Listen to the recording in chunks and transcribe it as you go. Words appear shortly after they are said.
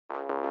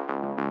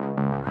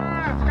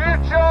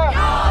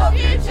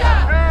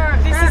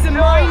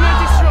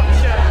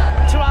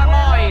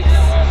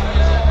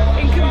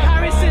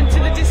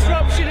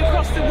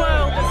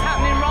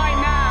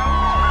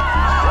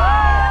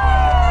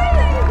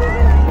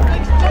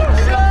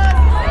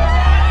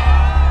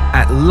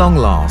long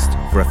last,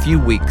 for a few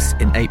weeks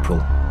in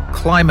April,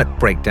 climate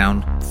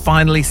breakdown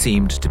finally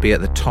seemed to be at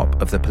the top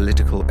of the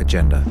political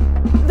agenda.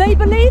 They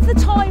believe the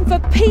time for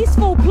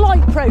peaceful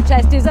blight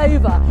protest is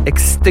over.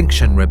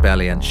 Extinction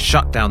Rebellion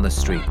shut down the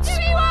streets. What do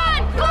we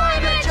want?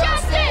 Climate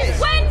justice!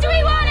 When do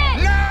we want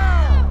it?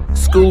 Now!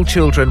 School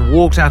children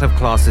walked out of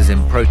classes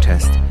in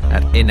protest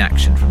at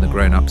inaction from the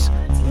grown-ups.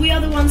 We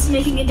are the ones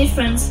making a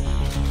difference.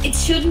 It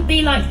shouldn't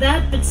be like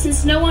that, but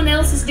since no one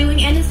else is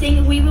doing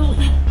anything, we will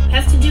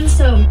have to do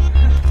so.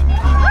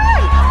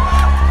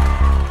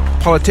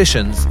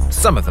 Politicians,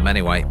 some of them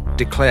anyway,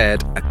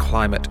 declared a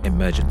climate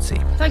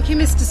emergency. Thank you,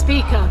 Mr.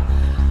 Speaker.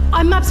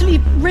 I'm absolutely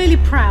really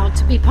proud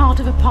to be part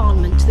of a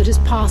parliament that has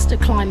passed a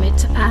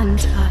climate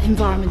and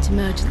environment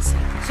emergency.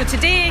 So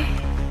today,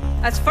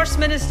 as First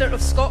Minister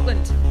of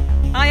Scotland,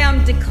 I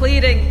am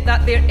declaring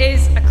that there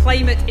is a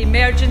climate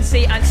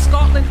emergency and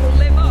Scotland will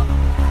live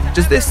up.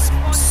 Does this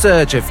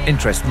surge of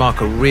interest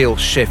mark a real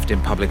shift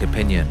in public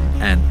opinion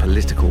and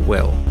political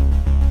will?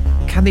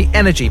 Can the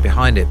energy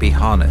behind it be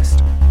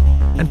harnessed?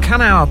 And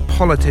can our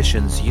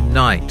politicians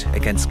unite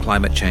against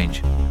climate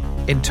change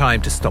in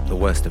time to stop the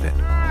worst of it?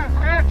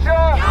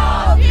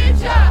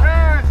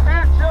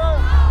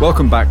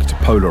 Welcome back to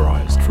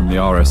Polarised from the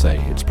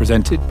RSA. It's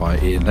presented by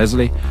Ian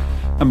Leslie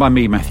and by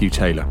me, Matthew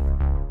Taylor.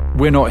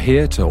 We're not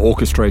here to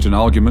orchestrate an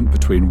argument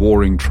between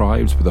warring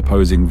tribes with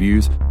opposing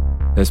views.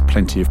 There's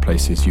plenty of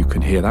places you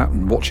can hear that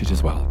and watch it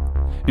as well.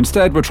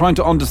 Instead, we're trying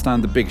to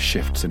understand the big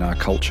shifts in our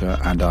culture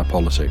and our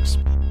politics.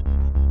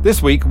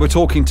 This week, we're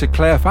talking to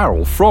Claire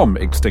Farrell from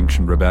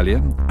Extinction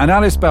Rebellion and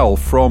Alice Bell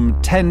from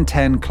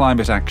 1010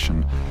 Climate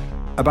Action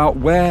about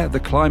where the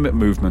climate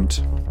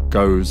movement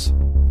goes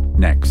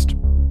next.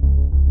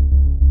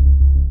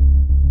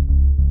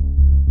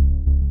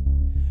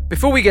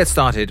 Before we get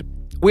started,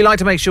 we like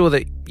to make sure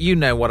that you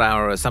know what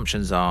our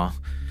assumptions are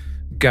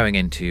going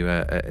into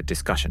a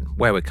discussion,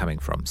 where we're coming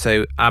from.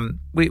 So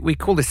we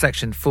call this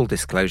section Full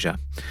Disclosure.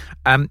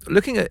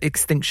 Looking at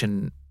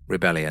Extinction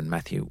Rebellion,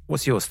 Matthew,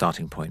 what's your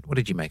starting point? What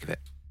did you make of it?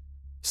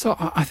 So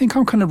I think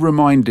I'm kind of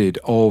reminded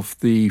of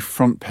the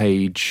front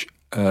page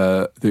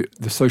the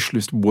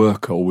socialist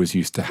worker always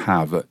used to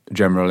have at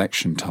general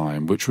election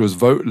time, which was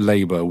vote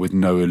Labour with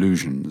no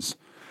illusions.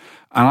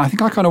 And I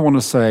think I kind of want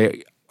to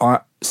say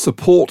I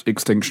support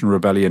Extinction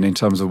Rebellion in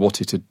terms of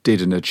what it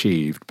did and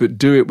achieved, but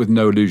do it with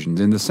no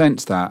illusions in the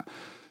sense that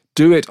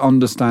do it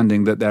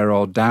understanding that there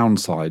are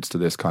downsides to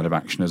this kind of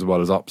action as well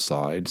as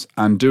upsides,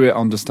 and do it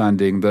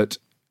understanding that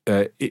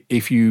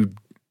if you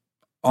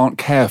aren't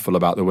careful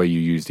about the way you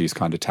use these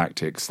kind of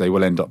tactics, they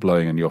will end up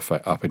blowing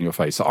up in your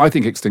face. So I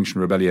think Extinction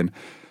Rebellion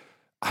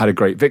had a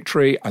great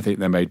victory. I think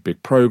they made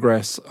big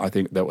progress. I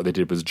think that what they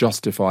did was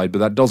justified, but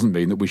that doesn't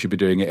mean that we should be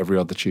doing it every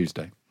other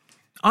Tuesday.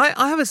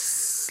 I have a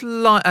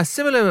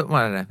similar, well,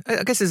 I don't know,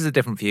 I guess this is a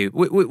different view,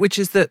 which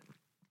is that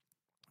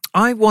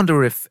I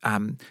wonder if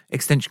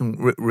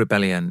Extinction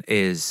Rebellion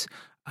is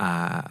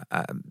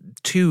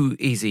too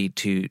easy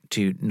to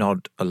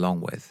nod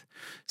along with.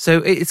 So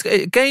it's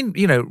again,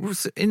 you know,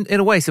 in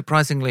a way,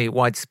 surprisingly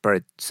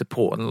widespread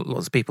support, and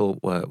lots of people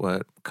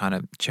were kind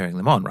of cheering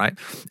them on, right?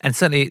 And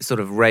certainly it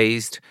sort of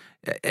raised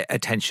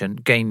attention,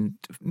 gained,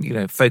 you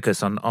know,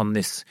 focus on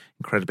this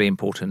incredibly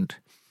important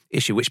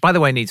issue, which, by the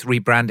way, needs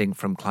rebranding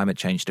from climate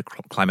change to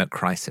climate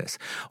crisis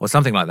or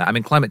something like that. I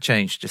mean, climate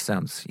change just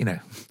sounds, you know,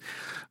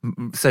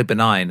 so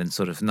benign and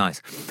sort of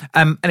nice.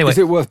 Anyway, is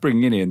it worth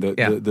bringing in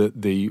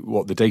the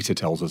what the data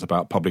tells us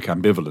about public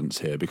ambivalence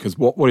here? Because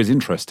what is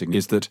interesting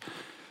is that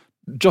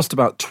just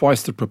about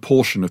twice the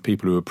proportion of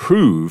people who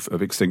approve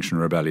of Extinction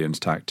Rebellion's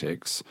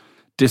tactics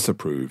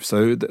disapprove.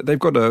 So they've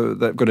got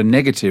a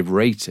negative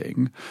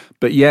rating,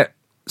 but yet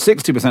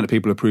 60% of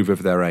people approve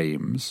of their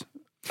aims.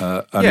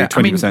 Only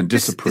 20%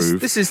 disapprove.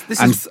 This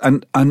is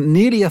and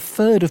nearly a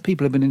third of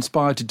people have been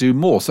inspired to do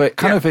more. So it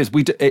kind of is.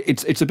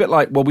 It's a bit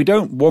like, well, we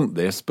don't want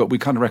this, but we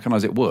kind of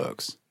recognise it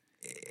works.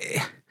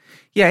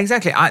 Yeah,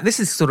 exactly.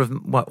 This is sort of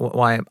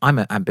why I'm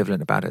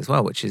ambivalent about it as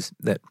well, which is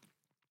that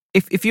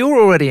if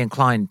you're already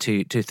inclined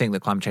to think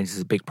that climate change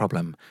is a big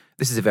problem,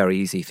 this is a very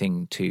easy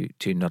thing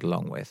to nod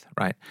along with,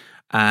 right?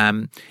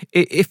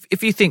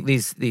 If you think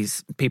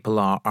these people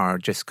are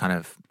just kind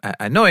of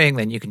annoying,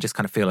 then you can just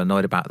kind of feel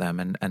annoyed about them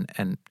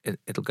and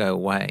it'll go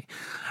away.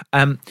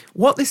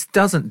 What this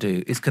doesn't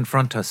do is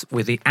confront us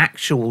with the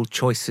actual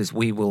choices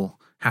we will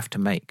have to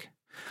make.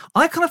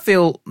 I kind of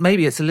feel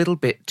maybe it's a little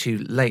bit too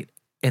late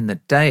in the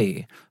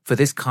day for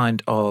this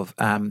kind of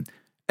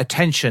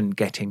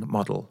attention-getting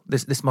model,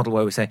 this model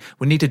where we say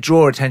we need to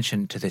draw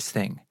attention to this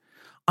thing.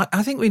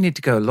 I think we need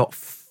to go a lot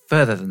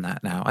further than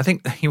that now. I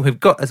think we've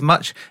got as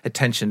much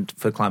attention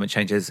for climate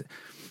change as,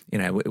 you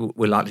know,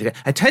 we're likely to get.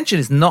 Attention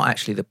is not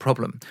actually the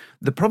problem.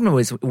 The problem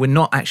is we're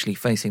not actually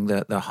facing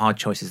the hard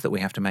choices that we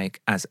have to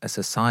make as a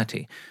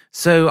society.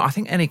 So I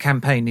think any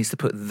campaign needs to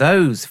put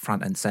those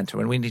front and centre,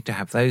 and we need to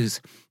have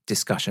those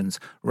discussions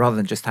rather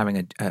than just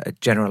having a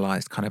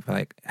generalised kind of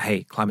like,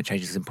 hey, climate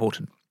change is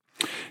important.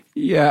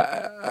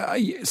 Yeah,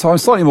 so I'm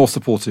slightly more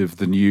supportive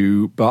than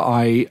you, but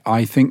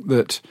I think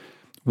that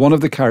one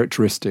of the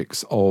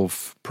characteristics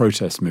of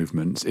protest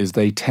movements is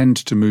they tend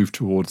to move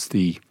towards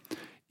the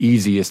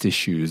easiest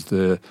issues,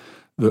 the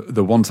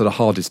ones that are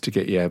hardest to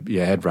get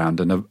your head round,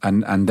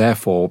 and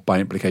therefore, by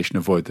implication,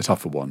 avoid the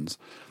tougher ones.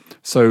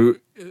 So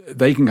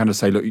they can kind of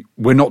say, look,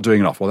 we're not doing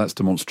enough. Well, that's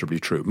demonstrably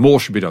true. More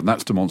should be done.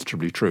 That's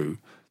demonstrably true.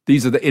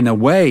 These are, in a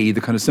way,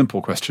 the kind of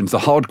simple questions. The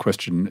hard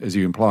question, as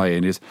you imply,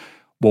 is,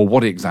 well,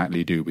 what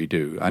exactly do we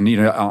do? And,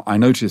 I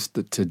noticed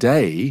that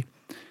today,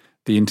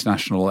 the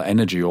International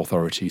Energy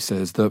Authority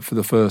says that for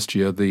the first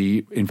year,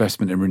 the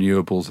investment in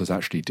renewables has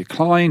actually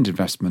declined.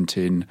 Investment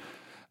in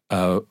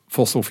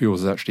fossil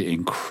fuels has actually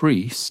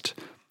increased.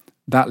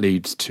 That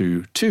leads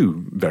to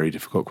two very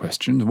difficult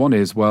questions. One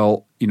is,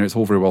 well, it's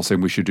all very well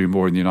saying we should do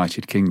more in the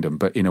United Kingdom,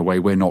 but in a way,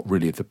 we're not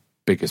really the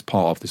biggest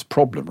part of this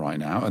problem right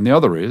now. And the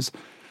other is,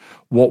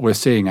 what we're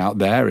seeing out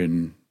there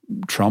in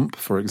Trump,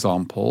 for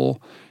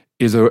example,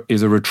 is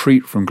a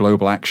retreat from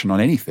global action on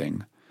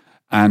anything.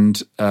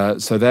 And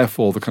so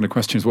therefore, the kind of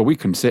question is, well, we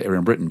can sit here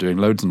in Britain doing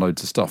loads and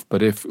loads of stuff,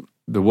 but if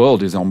the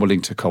world is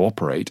unwilling to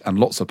cooperate and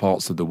lots of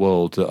parts of the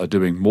world that are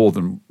doing more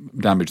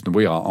damage than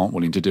we aren't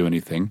willing to do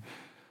anything,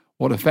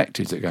 what effect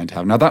is it going to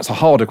have? Now, that's a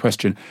harder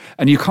question,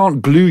 and you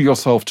can't glue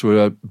yourself to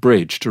a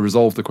bridge to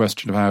resolve the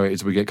question of how it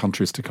is we get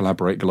countries to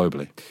collaborate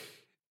globally.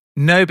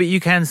 No, but you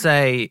can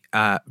say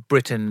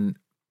Britain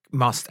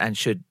must and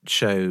should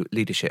show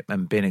leadership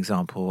and be an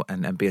example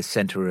and be a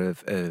centre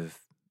of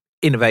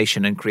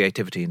innovation and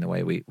creativity in the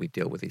way we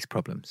deal with these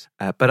problems.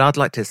 But I'd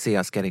like to see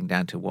us getting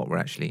down to what we're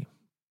actually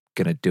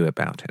going to do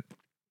about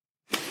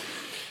it.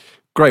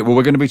 Great. Well,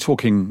 we're going to be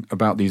talking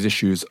about these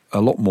issues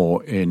a lot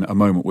more in a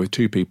moment with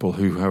two people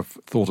who have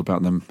thought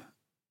about them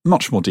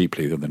much more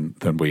deeply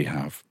than we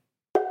have.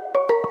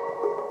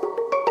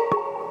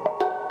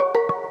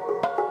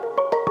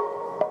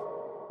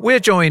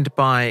 We're joined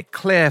by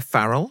Claire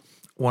Farrell,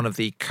 one of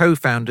the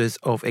co-founders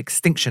of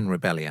Extinction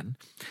Rebellion,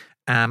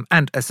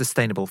 and a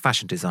sustainable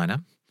fashion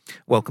designer.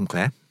 Welcome,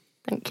 Claire.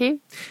 Thank you.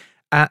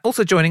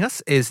 Also joining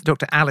us is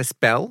Dr. Alice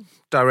Bell,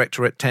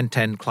 Director at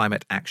 1010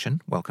 Climate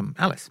Action. Welcome,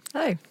 Alice.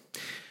 Hello.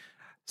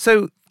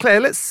 So, Claire,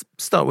 let's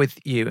start with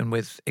you and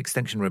with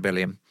Extinction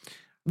Rebellion.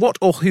 What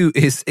or who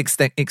is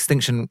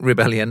Extinction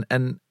Rebellion,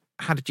 and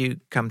how did you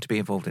come to be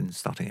involved in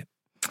starting it?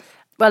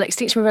 Well,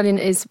 Extinction Rebellion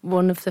is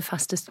one of the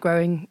fastest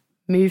growing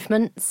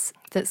movements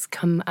that's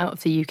come out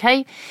of the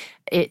UK.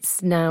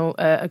 It's now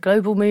a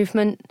global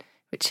movement,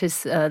 which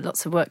is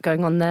lots of work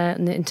going on there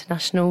on the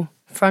international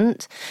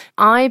front.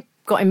 I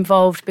got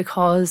involved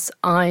because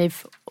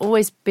I've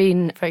always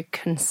been very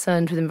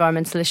concerned with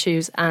environmental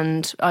issues,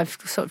 and I've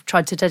sort of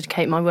tried to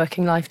dedicate my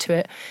working life to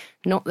it.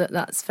 Not that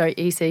that's very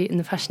easy in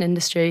the fashion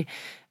industry.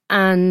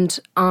 And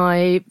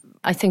I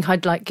think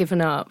I'd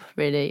given up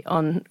really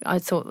on, I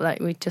thought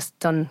we'd just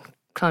done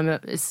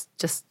climate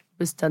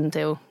was done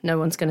deal. No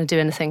one's going to do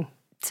anything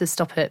to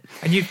stop it.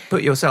 And you've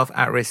put yourself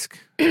at risk.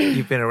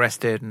 You've been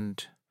arrested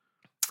and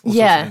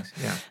yeah.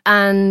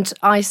 And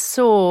I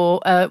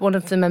saw one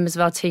of the members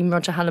of our team,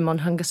 Roger Hallam, on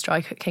hunger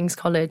strike at King's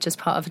College as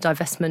part of a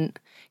divestment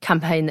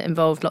campaign that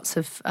involved lots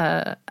of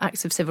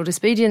acts of civil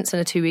disobedience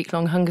and a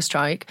 2-week-long hunger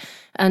strike.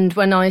 And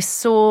when I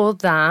saw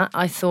that,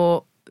 I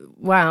thought,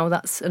 wow,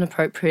 that's an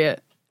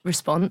appropriate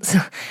response.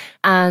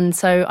 And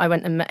so I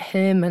went and met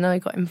him, and I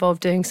got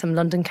involved doing some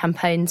London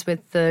campaigns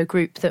with the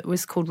group that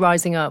was called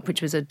Rising Up,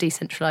 which was a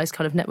decentralised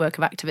kind of network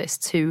of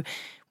activists who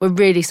were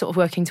really sort of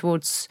working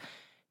towards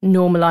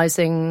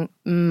normalising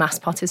mass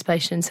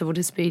participation in civil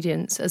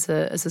disobedience as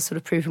a sort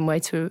of proven way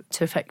to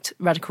effect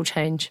radical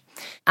change.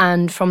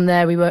 And from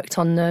there we worked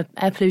on the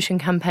air pollution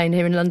campaign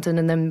here in London,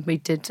 and then we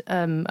did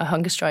a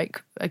hunger strike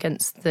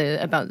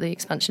about the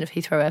expansion of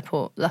Heathrow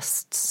Airport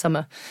last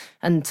summer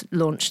and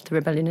launched the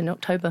rebellion in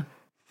October.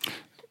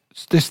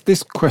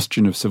 This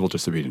question of civil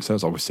disobedience,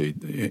 that's obviously,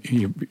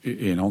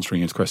 in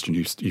answering his question,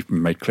 you've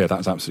made clear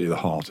that's absolutely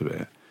the heart of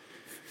it.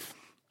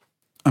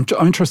 I'm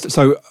interested.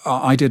 So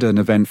I did an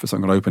event for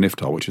something called Open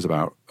Iftar, which is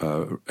about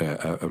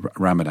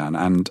Ramadan,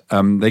 and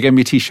they gave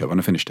me a T-shirt when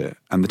I finished it.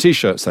 And the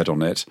T-shirt said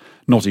on it,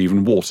 "Not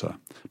even water,"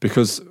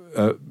 because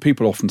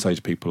people often say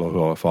to people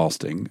who are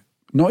fasting,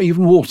 "Not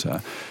even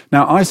water."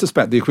 Now, I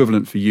suspect the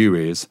equivalent for you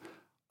is,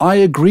 "I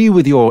agree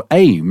with your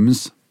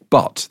aims,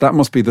 but," that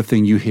must be the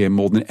thing you hear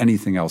more than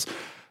anything else.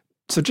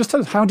 So just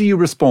how do you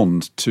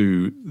respond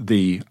to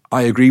the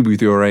 "I agree with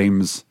your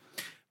aims,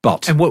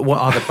 but"? And what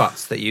are the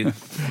buts that you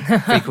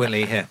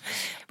frequently hear?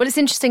 Well, it's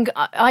interesting.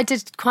 I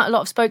did quite a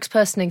lot of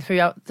spokespersoning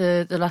throughout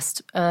the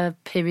last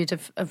period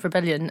of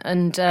rebellion.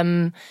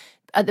 And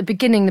at the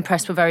beginning, the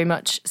press were very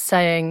much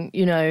saying,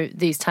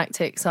 these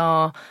tactics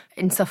are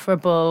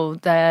insufferable,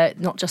 they're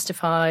not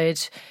justified,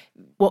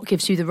 what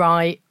gives you the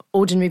right,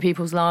 ordinary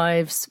people's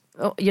lives,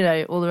 all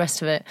the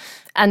rest of it.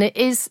 And it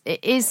is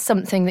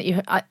something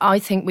that I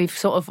think we've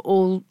sort of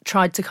all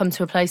tried to come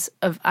to a place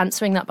of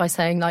answering that by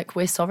saying,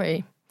 we're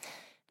sorry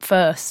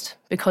first,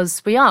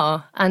 because we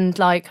are, and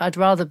I'd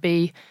rather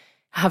be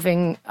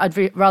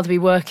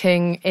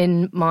working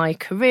in my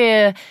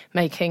career,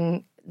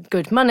 making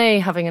good money,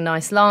 having a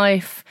nice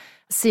life,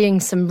 seeing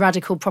some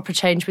radical proper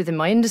change within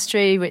my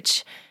industry,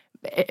 which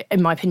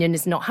in my opinion,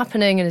 is not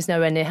happening and is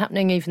nowhere near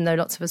happening, even though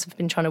lots of us have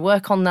been trying to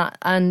work on that.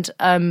 And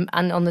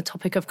on the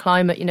topic of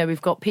climate,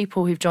 we've got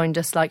people who've joined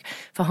us like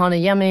Farhana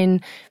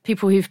Yamin,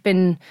 people who've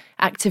been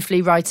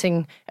actively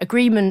writing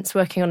agreements,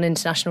 working on an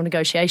international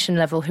negotiation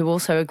level, who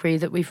also agree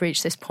that we've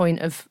reached this point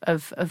of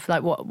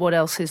like what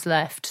else is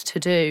left to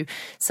do.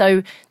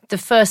 So the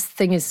first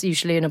thing is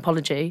usually an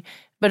apology,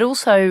 but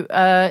also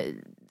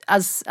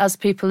as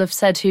people have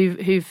said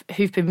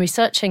who've been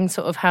researching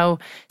sort of how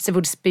civil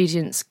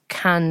disobedience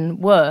can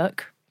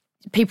work,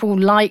 people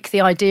like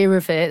the idea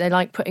of it. They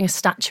like putting a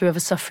statue of a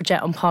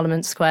suffragette on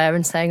Parliament Square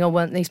and saying, oh,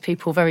 weren't these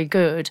people very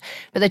good?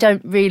 But they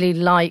don't really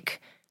like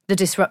the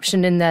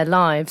disruption in their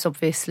lives,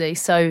 obviously.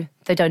 So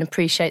they don't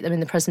appreciate them in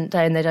the present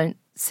day and they don't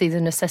see the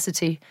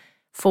necessity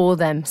for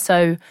them.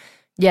 So,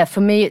 yeah,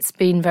 for me, it's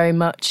been very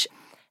much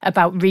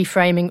about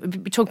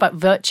reframing. We talk about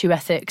virtue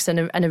ethics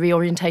and a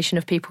reorientation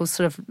of people's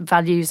sort of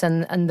values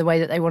and the way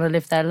that they want to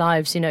live their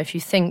lives. If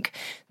you think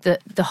that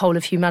the whole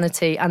of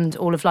humanity and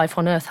all of life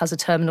on Earth has a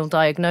terminal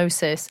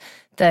diagnosis,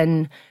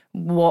 then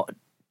what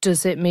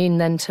does it mean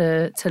then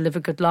to live a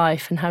good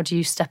life? And how do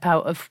you step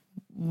out of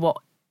what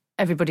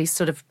everybody's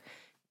sort of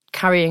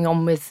carrying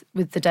on with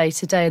the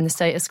day-to-day and the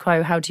status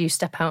quo? How do you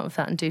step out of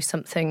that and do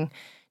something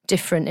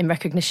different in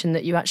recognition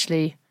that you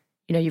actually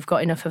you've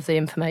got enough of the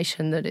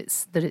information that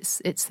it's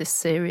this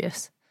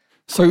serious.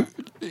 So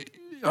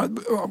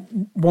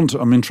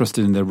I'm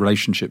interested in the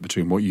relationship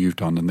between what you've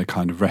done and the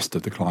kind of rest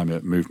of the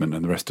climate movement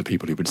and the rest of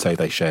people who would say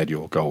they shared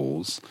your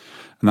goals.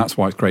 And that's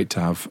why it's great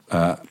to have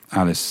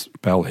Alice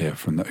Bell here,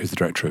 who's the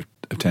director of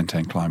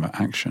 1010 Climate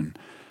Action.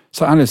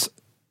 So Alice,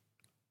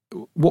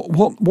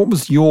 what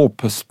was your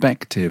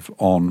perspective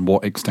on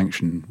what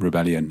Extinction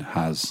Rebellion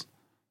has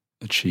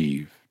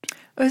achieved?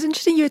 It was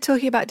interesting you were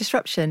talking about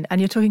disruption, and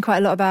you're talking quite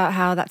a lot about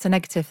how that's a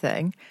negative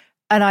thing.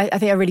 And I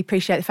think I really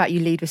appreciate the fact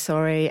you lead with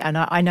sorry. And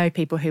I know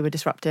people who were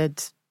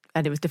disrupted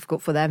and it was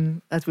difficult for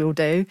them, as we all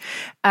do.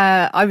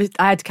 I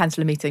had to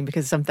cancel a meeting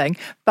because of something.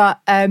 But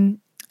one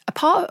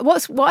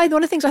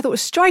of the things I thought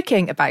was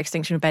striking about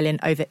Extinction Rebellion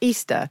over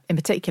Easter in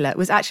particular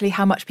was actually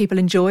how much people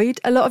enjoyed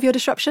a lot of your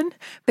disruption,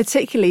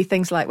 particularly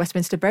things like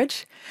Westminster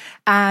Bridge.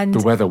 And the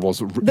weather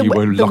was, you were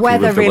lucky with the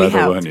weather,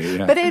 weren't you?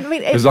 Yeah. But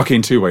it was lucky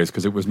in two ways,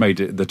 because it was made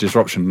the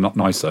disruption not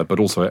nicer, but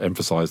also it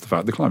emphasised the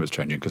fact the climate's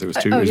changing, because it was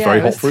very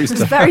hot for Easter. It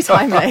was very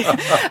timely.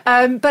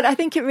 But I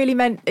think it really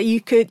meant that you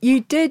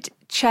did,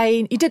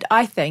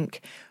 I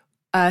think,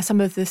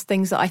 some of the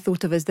things that I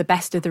thought of as the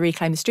best of the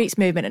Reclaim the Streets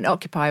movement and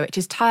Occupy, which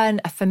is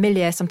turn a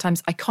familiar,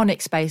 sometimes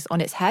iconic space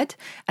on its head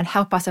and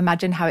help us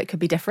imagine how it could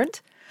be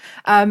different.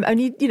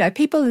 And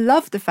people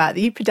love the fact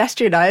that you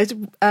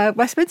pedestrianised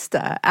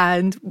Westminster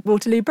and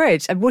Waterloo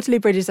Bridge. And Waterloo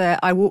Bridge is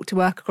I walk to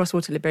work across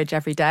Waterloo Bridge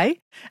every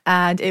day,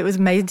 and it was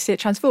amazing to see it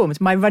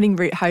transformed. My running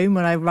route home,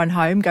 when I run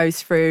home,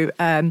 goes through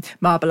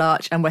Marble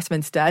Arch and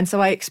Westminster, and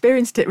so I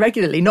experienced it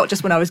regularly, not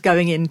just when I was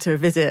going in to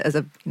visit as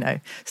a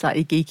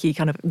slightly geeky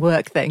kind of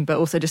work thing, but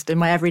also just in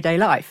my everyday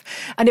life.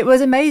 And it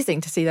was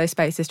amazing to see those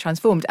spaces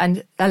transformed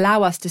and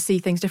allow us to see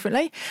things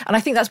differently. And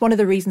I think that's one of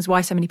the reasons why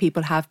so many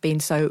people have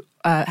been so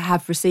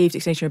have received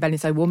Extinction Rebellion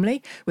so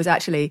warmly, was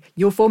actually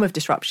your form of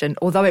disruption.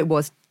 Although it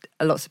was,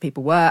 lots of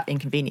people were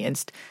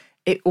inconvenienced,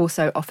 it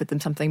also offered them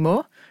something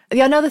more.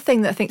 Another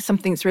thing that I think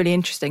something that's really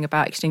interesting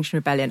about Extinction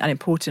Rebellion and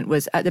important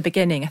was at the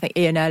beginning, I think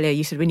Ian earlier,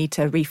 you said we need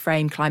to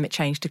reframe climate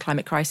change to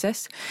climate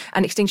crisis.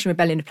 And Extinction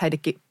Rebellion played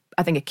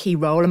a key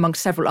role among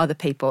several other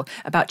people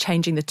about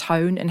changing the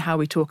tone in how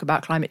we talk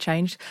about climate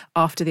change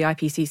after the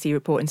IPCC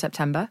report in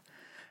September.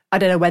 I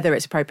don't know whether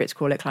it's appropriate to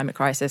call it climate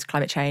crisis,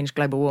 climate change,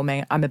 global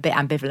warming. I'm a bit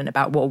ambivalent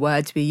about what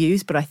words we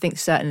use, but I think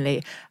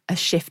certainly a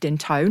shift in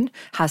tone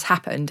has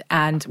happened.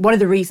 And one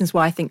of the reasons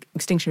why I think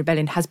Extinction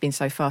Rebellion has been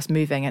so fast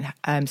moving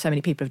and so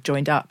many people have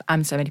joined up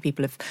and so many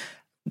people have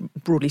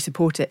broadly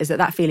support it is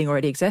that feeling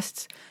already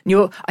exists.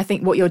 And I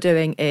think what you're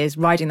doing is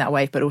riding that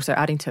wave, but also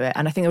adding to it.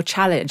 And I think your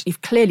challenge,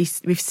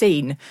 we've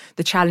seen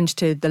the challenge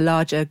to the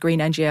larger green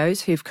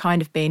NGOs who've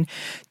kind of been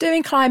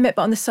doing climate,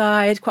 but on the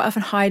side, quite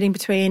often hiding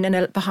behind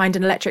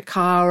an electric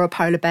car or a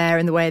polar bear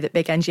in the way that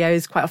big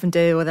NGOs quite often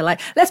do. Or they're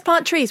like, let's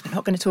plant trees. We're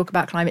not going to talk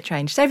about climate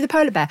change. Save the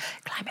polar bear.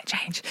 Climate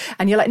change.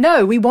 And you're like,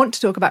 no, we want to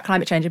talk about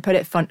climate change and put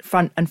it front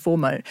and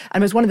foremost.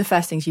 And it was one of the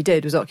first things you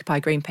did was Occupy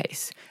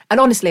Greenpeace.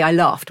 And honestly, I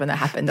laughed when that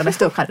happened, and I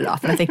still kind of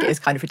laugh, and I think it is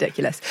kind of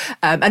ridiculous.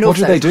 And what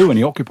did they do when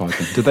you occupied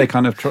them? Did they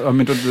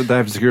did they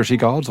have security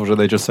guards, or did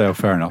they just say, oh,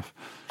 fair enough?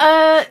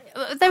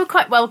 They were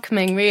quite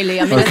welcoming,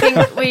 really. I mean, I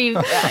think we,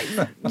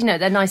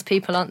 they're nice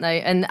people, aren't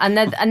they? And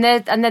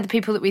they're the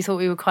people that we thought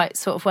we were quite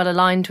sort of well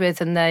aligned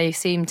with, and they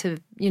seem to,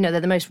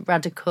 they're the most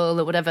radical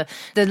or whatever.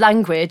 The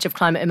language of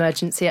climate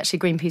emergency, actually,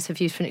 Greenpeace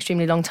have used for an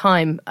extremely long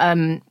time.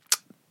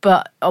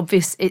 But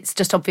it's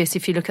just obvious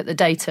if you look at the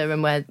data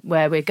and where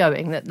we're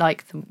going, that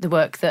like the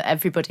work that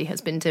everybody has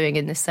been doing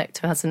in this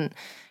sector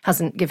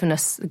hasn't given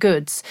us the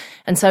goods.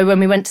 And so when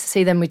we went to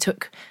see them, we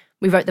took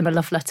we wrote them a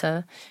love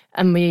letter,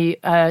 and we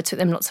took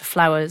them lots of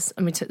flowers,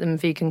 and we took them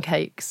vegan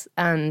cakes,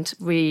 and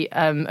we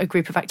a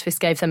group of activists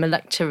gave them a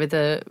lecture with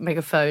a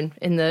megaphone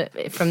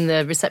from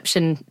the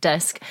reception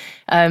desk,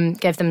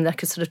 gave them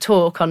like a sort of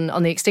talk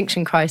on the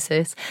extinction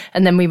crisis,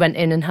 and then we went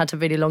in and had a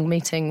really long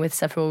meeting with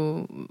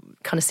several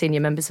kind of senior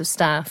members of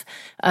staff,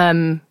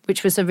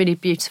 which was a really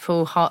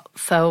beautiful,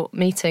 heartfelt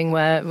meeting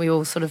where we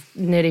all sort of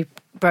nearly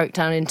broke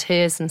down in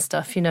tears and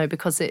stuff,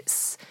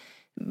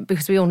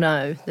 because we all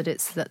know that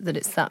it's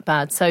that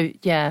bad. So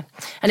yeah,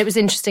 and it was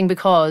interesting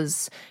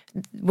because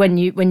when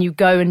you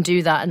go and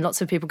do that, and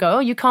lots of people go, oh,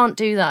 you can't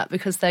do that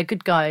because they're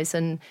good guys,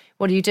 and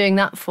what are you doing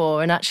that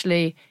for? And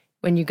actually,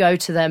 when you go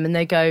to them and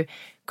they go,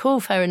 cool,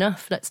 fair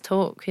enough, let's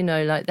talk.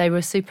 Like they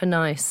were super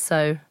nice.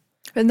 So.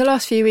 In the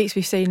last few weeks,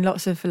 we've seen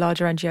lots of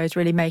larger NGOs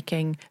really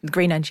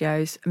green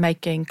NGOs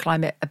making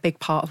climate a big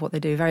part of what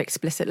they do very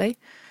explicitly.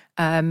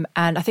 And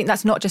I think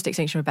that's not just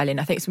Extinction Rebellion.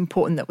 I think it's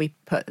important that we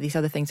put these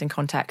other things in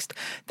context.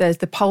 There's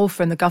the poll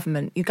from the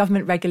government. The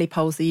government regularly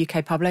polls the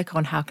UK public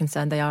on how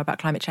concerned they are about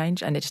climate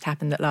change, and it just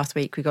happened that last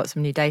week we got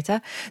some new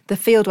data. The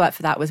fieldwork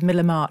for that was middle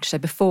of March, so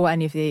before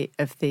any of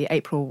the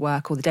April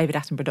work or the David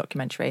Attenborough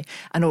documentary,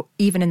 and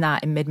even in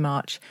that, in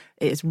mid-March,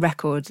 it is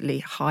recordly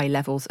high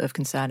levels of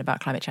concern about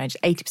climate change.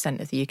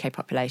 80% of the UK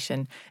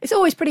population. It's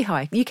always pretty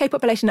high. The UK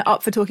population are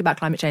up for talking about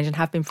climate change and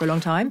have been for a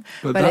long time,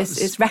 but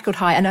it's record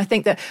high. And I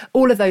think that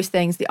all of those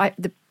things,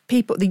 the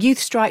youth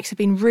strikes have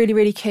been really,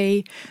 really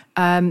key.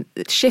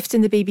 Shifts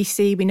in the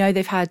BBC, we know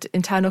they've had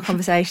internal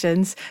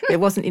conversations. It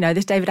wasn't,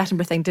 this David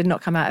Attenborough thing did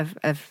not come out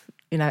of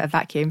a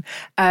vacuum.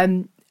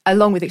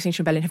 Along with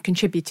Extinction Rebellion, have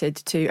contributed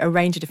to a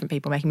range of different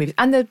people making moves,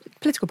 and the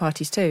political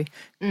parties too.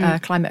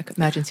 Climate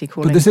emergency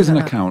calling. But this is an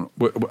account,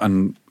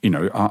 and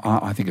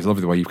I think it's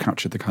lovely the way you've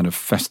captured the kind of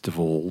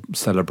festival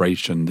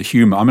celebration, the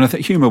humour. I mean, I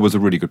think humour was a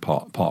really good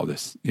part of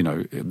this.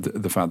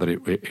 The fact that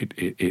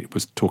it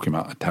was talking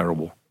about a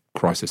terrible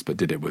crisis, but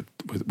did it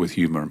with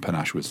humour and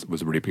panache was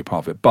a really big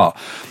part of it. But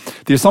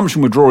the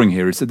assumption we're drawing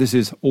here is that this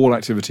is all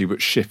activity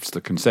which shifts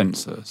the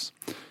consensus.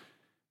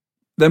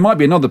 There might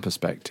be another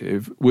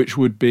perspective, which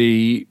would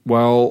be,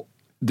 well,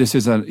 this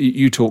is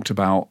you talked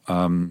about,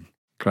 Claire,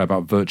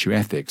 about virtue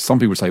ethics. Some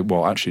people say,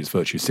 well, actually, it's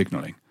virtue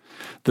signalling.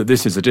 That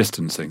this is a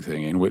distancing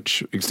thing in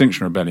which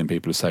Extinction Rebellion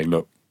people are saying,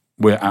 look,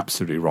 we're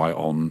absolutely right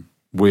on,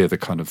 we're the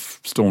kind of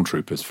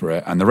stormtroopers for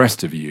it, and the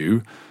rest of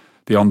you,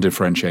 the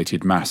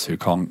undifferentiated mass who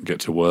can't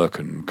get to work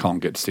and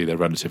can't get to see their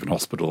relative in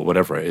hospital or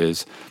whatever it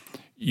is,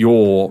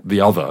 you're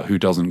the other who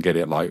doesn't get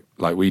it like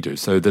we do.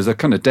 So there's a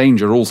kind of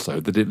danger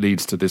also that it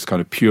leads to this kind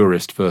of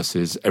purist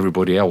versus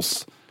everybody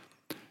else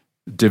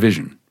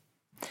division.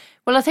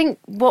 Well, I think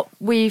what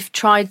we've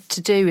tried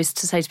to do is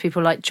to say to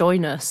people, like,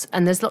 join us.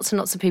 And there's lots and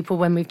lots of people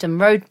when we've done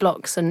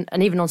roadblocks and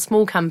even on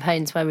small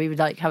campaigns where we would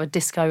like have a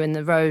disco in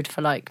the road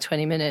for like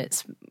 20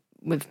 minutes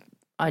with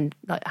like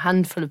a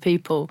handful of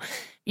people.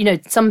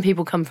 Some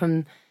people come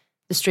from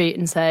the street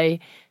and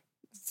say,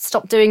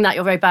 stop doing that,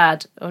 you're very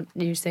bad, or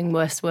using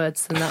worse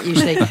words than that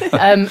usually.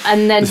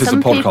 And then this some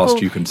is a podcast people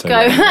you can say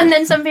go, that. and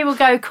then some people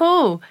go,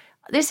 cool,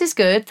 this is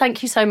good,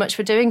 thank you so much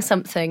for doing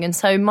something. And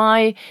so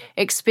my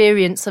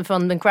experience of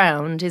on the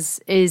ground is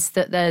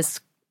that there's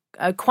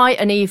quite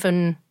an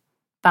even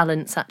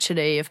balance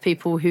actually of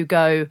people who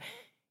go,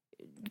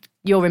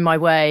 you're in my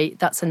way,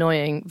 that's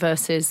annoying,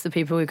 versus the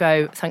people who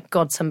go, thank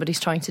God somebody's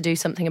trying to do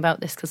something about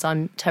this because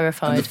I'm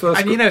terrified.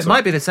 And it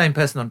might be the same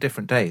person on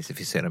different days, if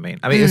you see what I mean.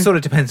 I mean, it sort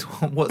of depends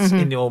on what's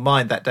in your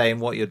mind that day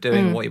and what you're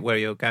doing, where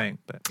you're going.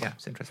 But yeah,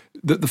 it's interesting.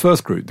 The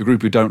first group, the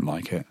group who don't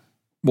like it,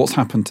 what's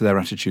happened to their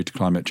attitude to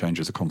climate change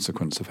as a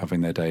consequence of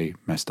having their day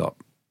messed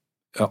up?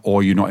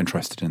 Or are you not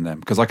interested in them?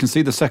 Because I can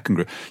see the second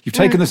group. You've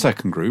taken the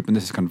second group, and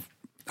this is kind of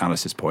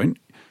Alice's point.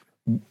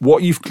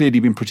 What you've clearly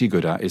been pretty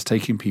good at is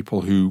taking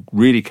people who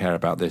really care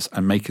about this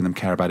and making them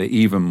care about it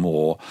even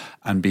more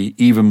and be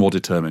even more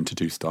determined to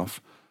do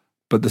stuff.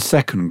 But the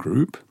second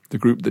group, the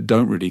group that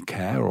don't really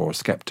care or are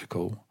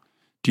sceptical,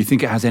 do you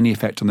think it has any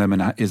effect on them,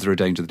 and is there a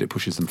danger that it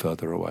pushes them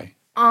further away?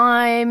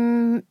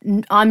 I'm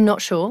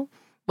not sure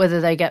whether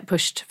they get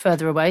pushed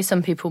further away.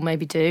 Some people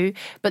maybe do.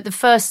 But the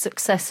first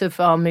success of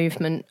our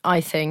movement,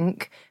 I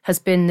think, has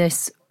been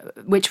this,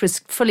 which was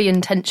fully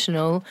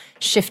intentional,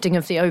 shifting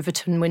of the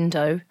Overton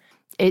window.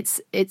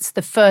 It's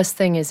the first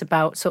thing is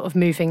about sort of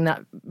moving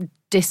that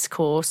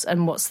discourse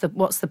and what's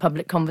the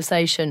public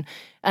conversation.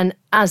 And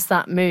as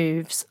that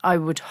moves, I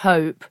would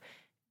hope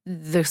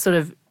the sort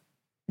of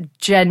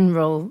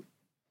general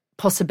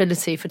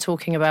possibility for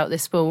talking about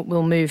this will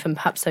move, and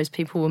perhaps those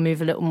people will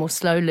move a little more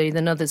slowly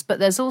than others. But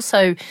there's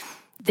also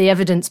the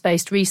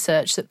evidence-based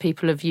research that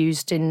people have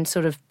used in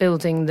sort of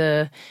building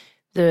the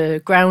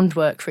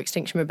groundwork for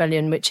Extinction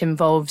Rebellion, which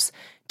involves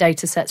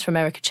data sets from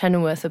Erica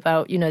Chenoweth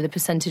about, the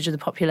percentage of the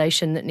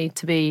population that need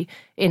to be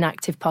in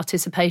active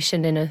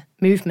participation in a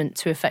movement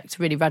to effect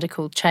really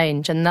radical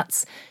change. And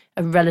that's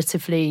a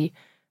relatively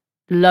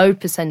low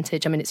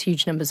percentage. I mean, it's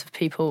huge numbers of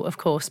people, of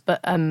course,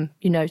 but, to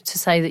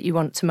say that you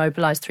want to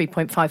mobilise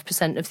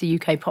 3.5% of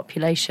the UK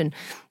population,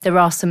 there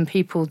are some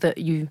people that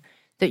you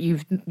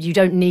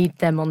don't need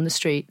them on the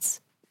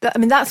streets.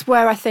 that's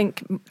where I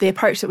think the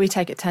approach that we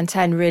take at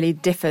 1010 really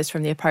differs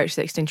from the approach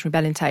that Extinction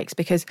Rebellion takes,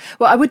 because,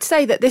 well, I would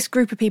say that this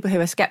group of people who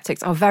are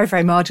sceptics are very,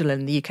 very marginal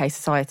in the UK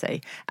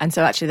society. And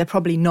so actually they're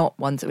probably not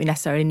ones that we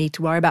necessarily need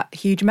to worry about a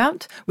huge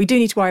amount. We do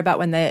need to worry about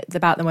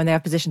them when they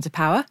have positions of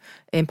power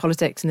in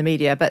politics and the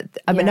media. But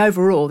I mean,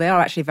 overall, they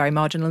are actually very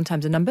marginal in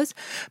terms of numbers.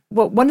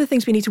 Well, one of the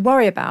things we need to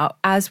worry about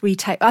as we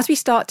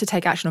start to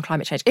take action on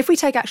climate change, if we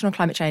take action on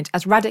climate change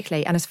as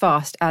radically and as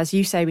fast as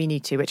you say we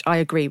need to, which I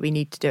agree we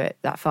need to do it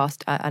that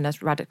fast and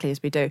as radically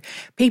as we do,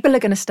 people are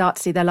going to start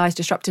to see their lives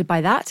disrupted by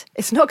that.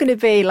 It's not going to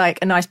be like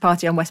a nice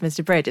party on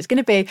Westminster Bridge. It's going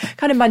to be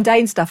kind of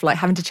mundane stuff like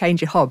having to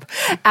change your hob.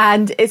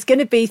 And it's going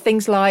to be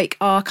things like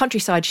our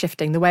countryside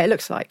shifting the way it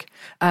looks like,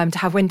 to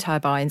have wind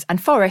turbines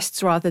and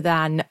forests rather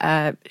than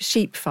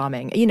sheep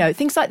farming,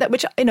 things like that,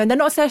 which, they're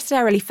not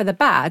necessarily for the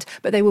bad,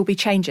 but they will be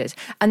changes.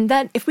 And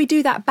then if we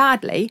do that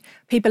badly,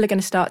 people are going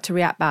to start to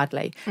react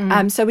badly.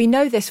 So we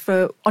know this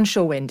for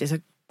onshore wind is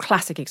a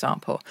classic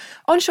example.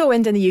 Onshore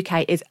wind in the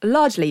UK is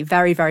largely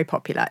very, very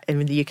popular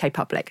in the UK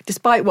public.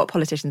 Despite what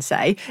politicians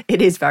say,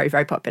 it is very,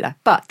 very popular.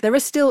 But there are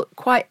still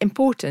quite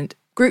important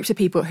groups of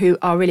people who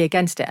are really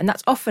against it. And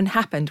that's often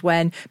happened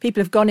when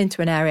people have gone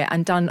into an area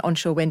and done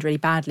onshore wind really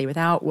badly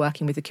without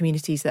working with the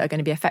communities that are going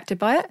to be affected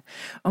by it.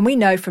 And we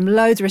know from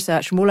loads of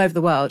research from all over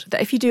the world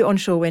that if you do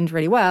onshore wind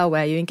really well,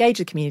 where you engage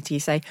the community, you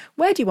say,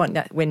 where do you want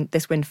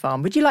this wind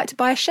farm? Would you like to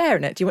buy a share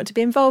in it? Do you want to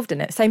be involved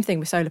in it? Same thing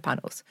with solar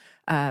panels.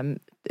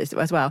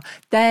 As well,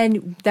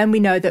 then we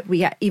know that we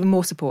get even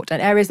more support.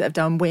 And areas that have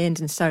done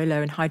wind and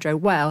solar and hydro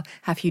well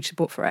have huge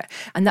support for it.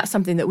 And that's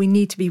something that we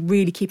need to be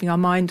really keeping our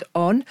mind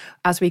on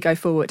as we go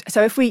forward.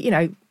 So if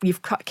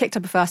you've kicked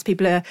up a fuss,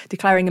 people are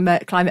declaring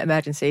climate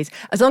emergencies.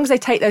 As long as they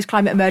take those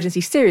climate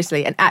emergencies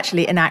seriously and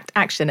actually enact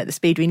action at the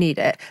speed we need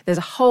it, there's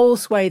a whole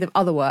swathe of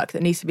other work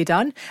that needs to be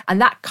done.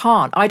 And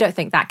I don't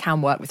think that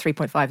can work with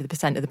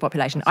 3.5% of the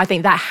population. I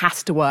think that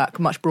has to work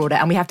much broader.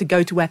 And we have to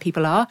go to where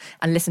people are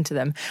and listen to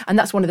them. And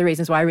that's one of the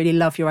reasons why I really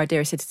love your idea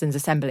of citizens'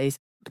 assemblies.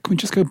 Can we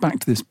just go back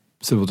to this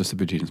civil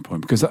disobedience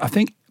point? Because I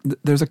think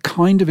there's a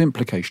kind of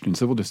implication in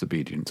civil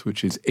disobedience,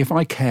 which is if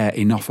I care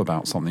enough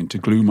about something to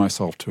glue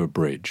myself to a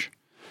bridge,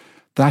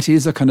 that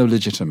is a kind of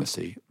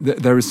legitimacy.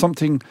 There is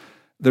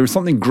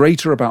something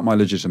greater about my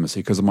legitimacy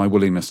because of my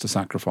willingness to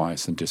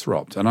sacrifice and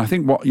disrupt. And I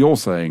think what you're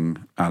saying,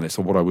 Alice,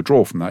 or what I would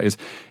draw from that is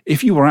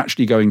if you were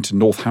actually going to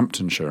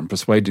Northamptonshire and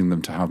persuading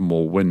them to have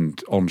more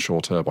wind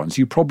onshore turbines,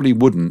 you probably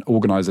wouldn't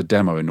organise a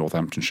demo in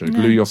Northamptonshire,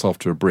 glue yourself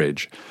to a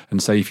bridge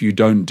and say, if you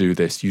don't do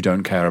this, you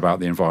don't care about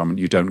the environment,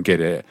 you don't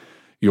get it,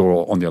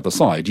 you're on the other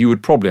side. You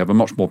would probably have a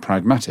much more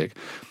pragmatic.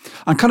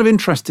 I'm kind of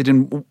interested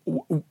in,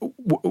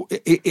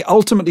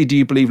 ultimately, do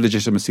you believe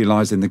legitimacy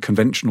lies in the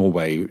conventional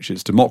way, which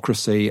is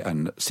democracy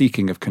and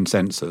seeking of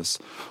consensus?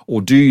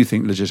 Or do you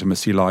think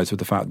legitimacy lies with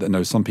the fact that,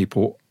 no, some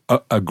people,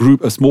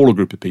 a smaller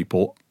group of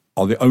people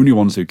are the only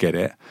ones who get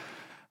it,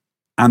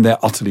 and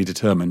they're utterly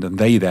determined, and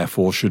they,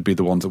 therefore, should be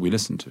the ones that we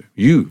listen to.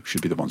 You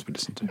should be the ones we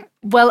listen to.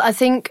 Well, I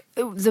think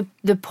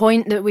the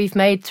point that we've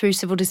made through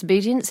civil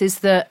disobedience is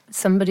that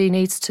somebody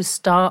needs to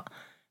start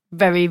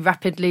very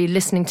rapidly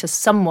listening to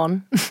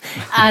someone,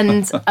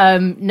 and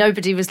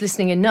nobody was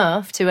listening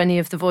enough to any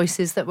of the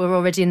voices that were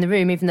already in the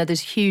room, even though there's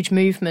huge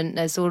movement.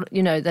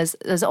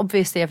 There's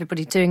obviously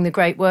everybody doing the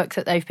great work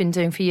that they've been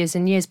doing for years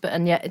and years,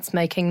 and yet it's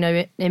making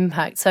no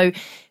impact. So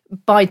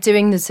by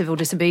doing the civil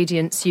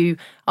disobedience, you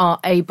are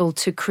able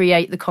to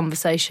create the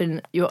conversation,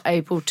 you're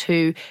able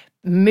to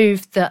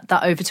move that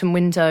Overton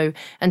window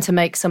and to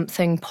make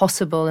something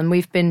possible. And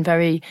we've been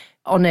very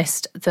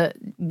honest that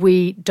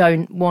we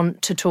don't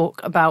want to talk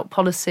about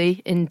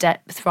policy in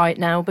depth right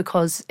now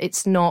because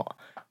it's not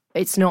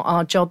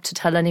our job to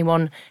tell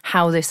anyone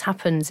how this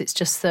happens. It's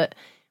just that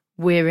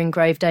we're in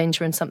grave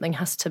danger and something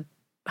has to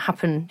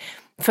happen.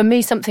 For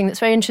me, something that's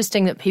very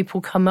interesting that people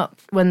come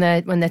up when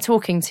they're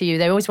talking to you,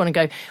 they always want to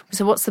go,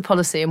 so what's the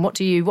policy and what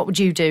would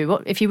you do?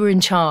 What if you were in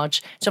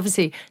charge? It's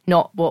obviously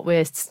not what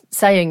we're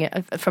saying.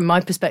 From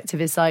my perspective,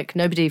 is like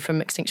nobody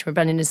from Extinction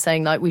Rebellion is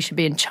saying like we should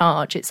be in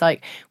charge. It's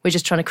like we're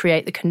just trying to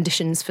create the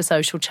conditions for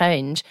social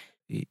change.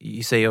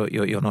 You say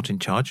you're not in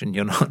charge, and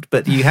you're not,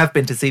 but you have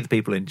been to see the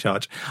people in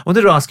charge. I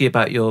wanted to ask you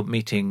about your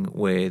meeting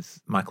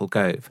with Michael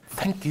Gove.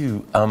 Thank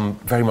you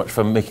very much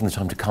for making the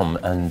time to come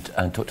and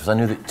talk to us. I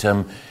know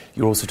that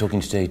you're also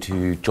talking today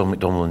to John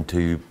McDonnell and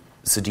to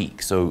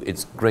Sadiq, so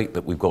it's great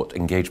that we've got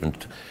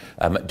engagement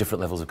at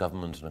different levels of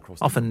government and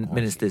across. Often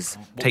ministers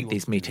take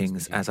these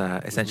meetings as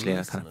essentially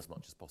a kind of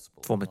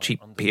form of cheap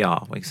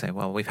PR, where you say,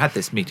 well, we've had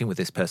this meeting with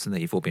this person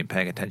that you've all been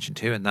paying attention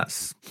to, and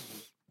that's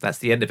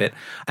the end of it.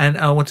 And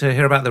I want to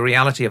hear about the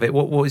reality of it.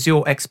 What was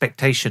your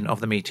expectation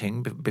of the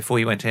meeting before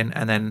you went in?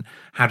 And then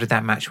how did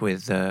that match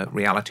with the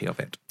reality of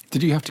it?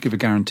 Did you have to give a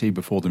guarantee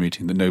before the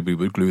meeting that nobody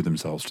would glue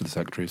themselves to the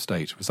Secretary of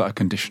State? Was that a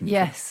condition?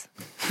 Yes.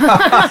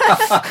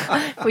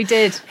 We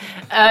did.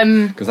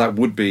 Because that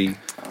would be...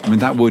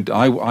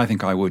 I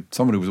think I would.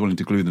 Someone who was willing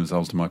to glue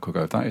themselves to Michael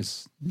Gove,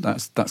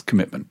 that's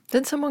commitment.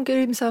 Didn't someone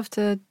glue themselves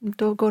to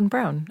Gordon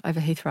Brown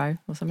over Heathrow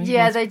or something?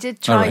 Yeah, they did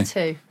try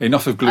to.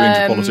 Enough of gluing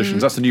to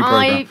politicians. That's the new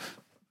programme.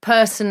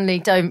 personally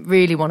don't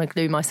really want to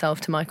glue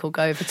myself to Michael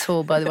Gove at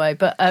all, by the way,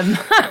 but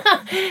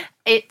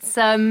it's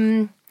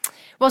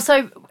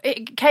so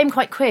it came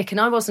quite quick, and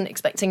I wasn't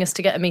expecting us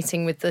to get a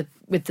meeting with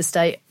the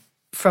state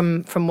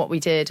from what we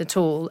did at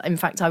all. In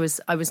fact, I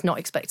was not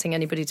expecting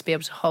anybody to be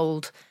able to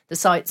hold the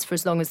sites for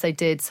as long as they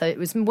did. So it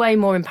was way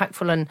more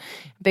impactful and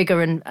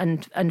bigger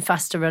and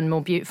faster and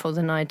more beautiful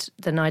than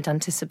I'd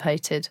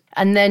anticipated.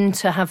 And then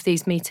to have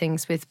these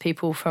meetings with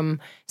people from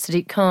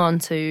Sadiq Khan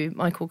to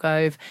Michael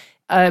Gove,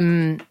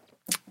 when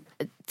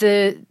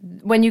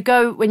you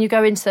go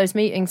into those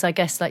meetings, I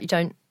guess like you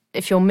don't.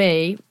 If you're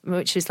me,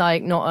 which is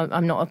like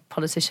I'm not a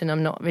politician.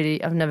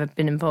 I've never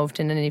been involved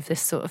in any of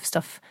this sort of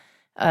stuff.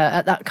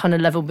 At that kind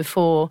of level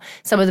before.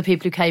 Some of the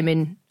people who came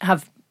in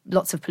have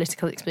lots of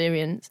political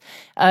experience,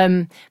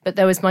 but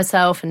there was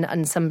myself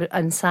and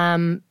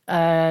Sam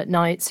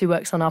Knights, who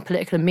works on our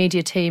political and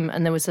media team,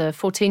 and there was a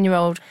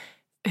 14-year-old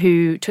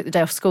who took the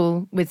day off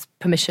school with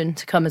permission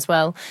to come as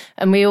well,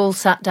 and we all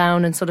sat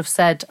down and sort of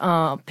said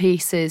our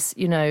pieces,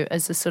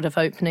 as a sort of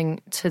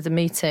opening to the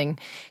meeting.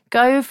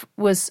 Gove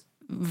was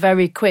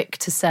very quick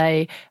to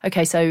say,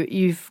 okay, so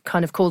you've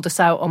kind of called us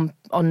out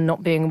on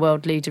not being a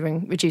world leader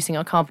in reducing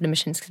our carbon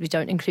emissions because we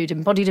don't include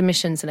embodied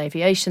emissions and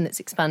aviation that's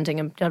expanding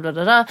and blah, blah,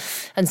 blah, blah.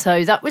 And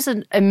so that was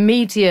an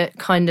immediate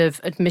kind of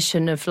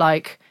admission of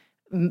like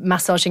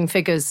massaging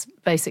figures,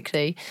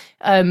 basically,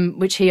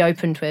 which he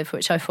opened with,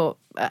 which I thought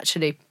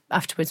actually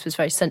afterwards was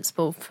very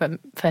sensible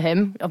for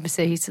him.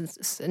 Obviously, he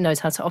knows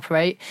how to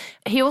operate.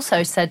 He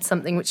also said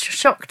something which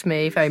shocked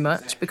me very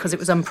much because it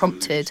was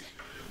unprompted.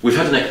 We've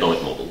had an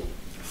economic model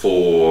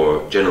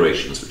for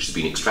generations which has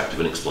been extractive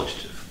and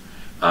exploitative.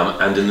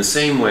 And in the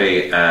same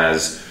way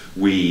as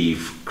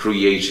we've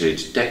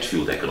created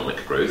debt-fueled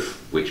economic growth,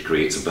 which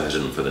creates a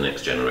burden for the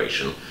next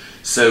generation,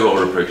 so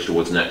our approach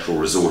towards natural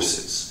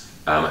resources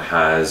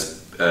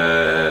has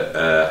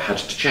had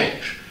to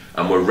change.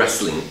 And we're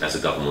wrestling as a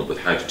government with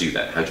how to do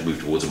that, how to move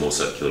towards a more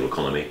circular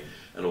economy.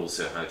 And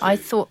also how to... I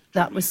thought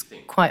that was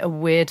quite a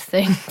weird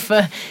thing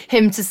for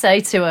him to say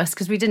to us,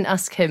 because we didn't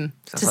ask him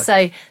to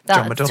say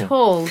that at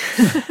all.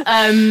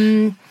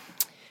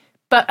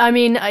 But I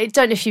mean, I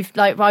don't know if you've,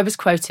 like, I was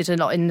quoted a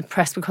lot in the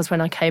press because when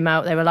I came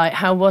out, they were like,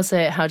 how was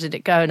it? How did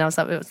it go? And I was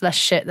like, it was less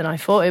shit than I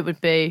thought it would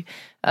be,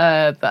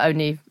 but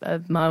only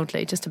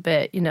mildly, just a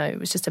bit, it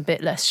was just a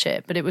bit less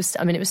shit. But it was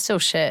still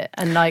shit.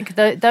 And like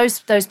those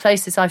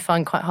places I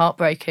find quite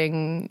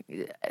heartbreaking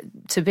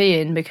to be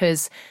in,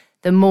 because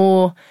the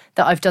more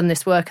that I've done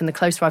this work and the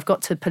closer I've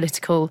got to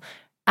political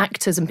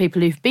actors and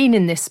people who've been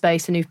in this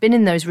space and who've been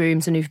in those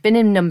rooms and who've been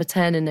in Number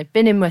 10 and they've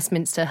been in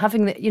Westminster,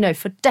 having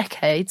for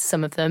decades,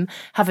 some of them,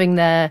 having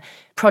their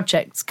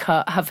projects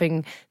cut,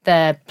 having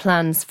their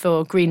plans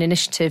for green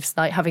initiatives,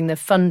 like having the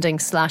funding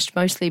slashed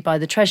mostly by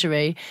the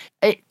Treasury,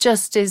 it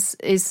just is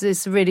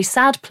a really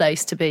sad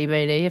place to be,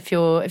 really, if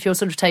you're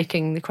sort of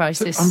taking the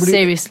crisis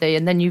seriously,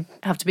 and then you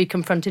have to be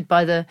confronted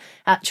by the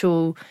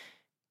actual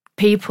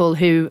people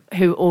who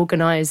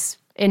organise,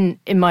 in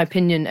my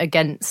opinion,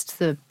 against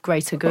the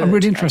greater good. I'm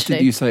really interested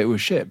that you say it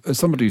was shit. As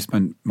somebody who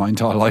spent my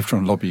entire life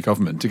trying to lobby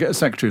government, to get a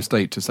Secretary of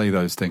State to say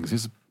those things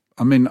is,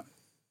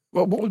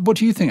 what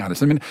do you think,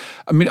 Alice? I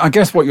mean, I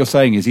guess what you're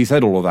saying is he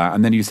said all of that,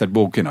 and then you said,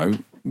 well,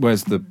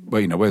 where's the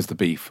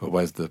beef, or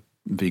where's the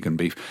vegan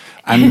beef,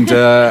 and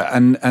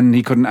and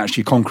he couldn't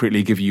actually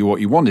concretely give you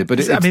what you wanted. But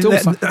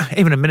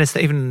even a minister,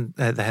 even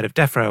the head of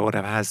DEFRA or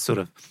whatever, has sort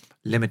of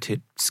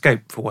limited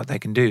scope for what they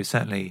can do.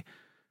 Certainly,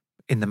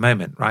 in the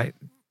moment, right?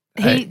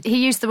 He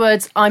used the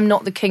words, "I'm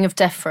not the king of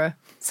DEFRA."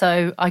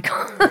 So I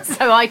can't. Got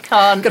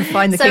to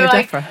find the king of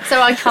DEFRA.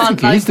 So I can't.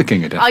 He's the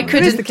king of DEFRA. I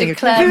couldn't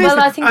declare. Well,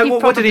 I think he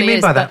probably what did he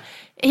mean by that?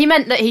 He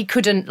meant that he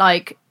couldn't,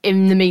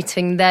 in the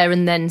meeting there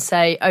and then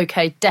say,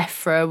 "Okay,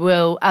 DEFRA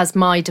will, as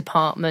my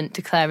department,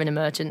 declare an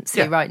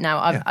emergency right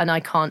now," and I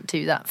can't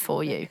do that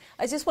for you.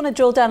 I just want to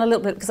drill down a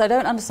little bit, because I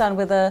don't understand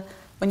whether,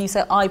 when you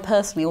say I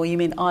personally, or you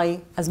mean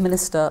I, as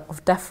Minister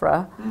of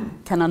DEFRA,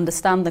 can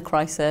understand the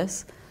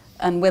crisis.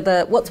 And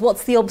whether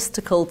what's the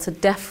obstacle to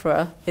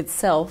DEFRA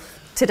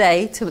itself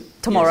today, to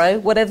tomorrow,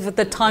 whatever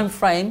the time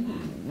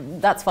frame,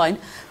 that's fine.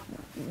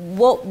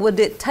 What would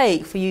it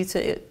take for you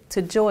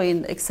to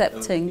join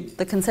accepting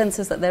the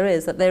consensus that there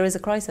is a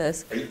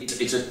crisis?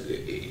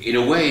 In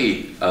a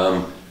way,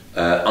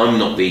 I'm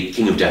not the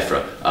king of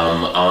DEFRA.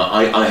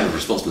 I have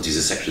responsibilities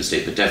as Secretary of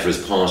State, but DEFRA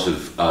is part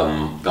of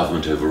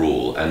government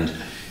overall. And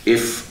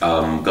if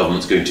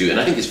government's going to, and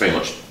I think it's very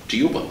much to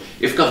your point,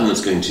 if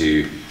government's going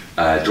to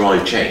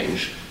drive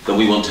change, then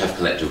we want to have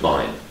collective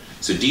buy-in.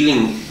 So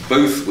dealing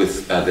both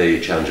with the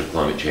challenge of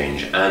climate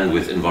change and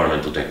with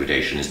environmental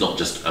degradation is not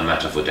just a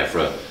matter for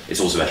DEFRA, it's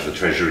also a matter for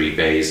Treasury,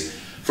 BEIS,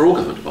 for all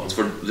government departments,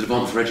 for the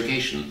Department for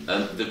Education,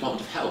 the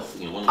Department of Health.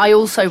 I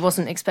also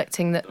wasn't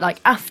expecting that,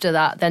 after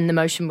that, then the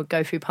motion would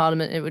go through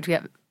Parliament and it would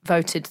get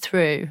voted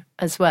through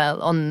as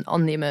well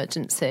on the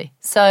emergency.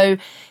 So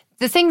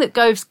the thing that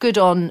Gove's good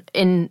on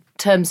in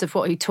terms of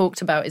what he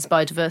talked about is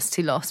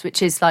biodiversity loss,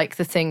 which is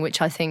the thing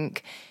which I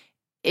think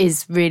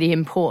is really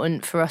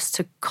important for us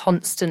to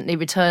constantly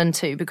return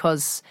to,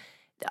 because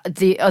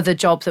the other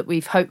job that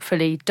we've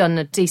hopefully done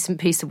a decent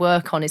piece of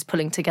work on is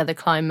pulling together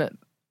climate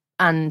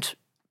and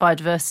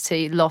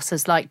biodiversity loss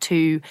as like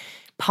two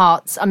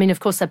parts. I mean, of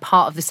course, they're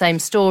part of the same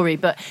story,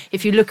 but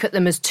if you look at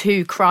them as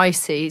two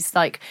crises,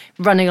 like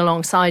running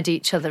alongside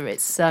each other,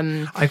 it's...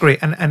 I agree.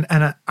 And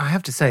I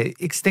have to say,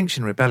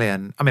 Extinction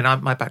Rebellion, I mean,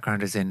 my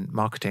background is in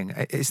marketing.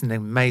 It's an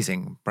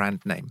amazing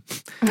brand name,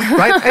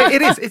 right?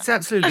 It is. It's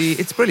absolutely,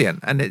 it's brilliant.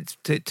 And it's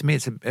to me,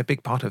 it's a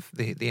big part of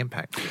the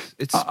impact.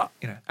 It's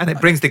and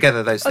it brings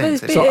together those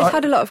things. It's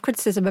had a lot of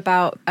criticism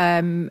about...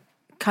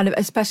 kind of,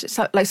 especially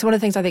so one of the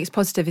things I think is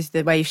positive is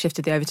the way you've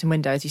shifted the Overton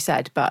window, as you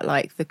said, but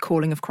like the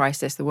calling of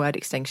crisis, the word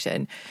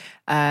extinction.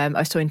 I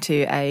was talking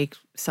to a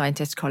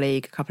scientist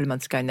colleague a couple of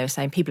months ago, and they were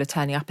saying people are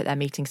turning up at their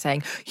meeting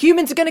saying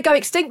humans are going to go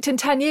extinct in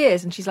 10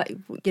 years, and she's like,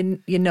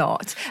 you're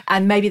not,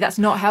 and maybe that's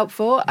not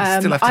helpful. I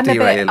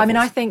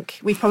think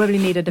we probably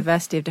need a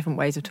diversity of different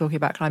ways of talking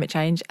about climate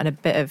change, and a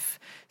bit of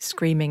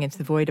screaming into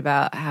the void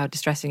about how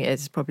distressing it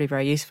is probably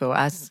very useful,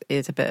 as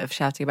is a bit of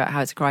shouting about how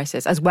it's a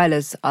crisis, as well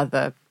as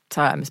other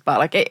terms. But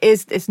like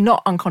it's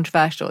not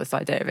uncontroversial, this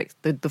idea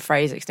of the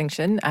phrase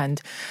extinction and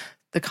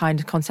the kind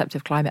of concept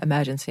of climate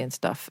emergency and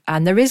stuff.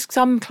 And there is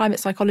some climate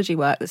psychology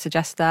work that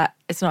suggests that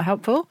it's not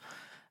helpful.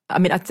 I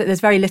mean, there's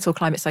very little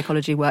climate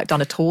psychology work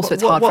done at all, so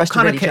it's hard for us to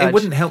really judge. It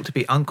wouldn't help to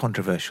be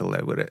uncontroversial,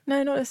 though, would it?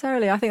 No, not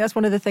necessarily. I think that's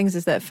one of the things,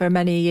 is that for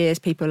many years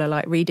people are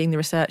like reading the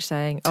research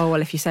saying, oh,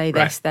 well, if you say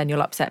this, then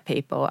you'll upset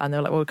people. And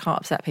they're like, well, we can't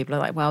upset people.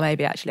 And they're like, well,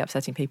 maybe actually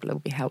upsetting people will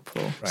be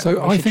helpful. Right.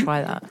 So I think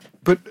try that.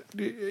 But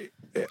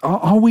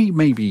are we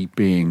maybe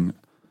being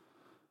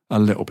a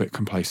little bit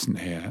complacent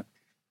here?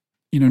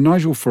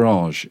 Nigel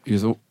Farage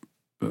is,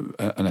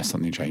 unless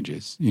something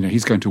changes,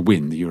 he's going to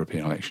win the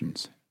European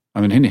elections. I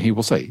mean, he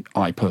will say,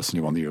 I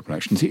personally won the European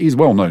elections. He's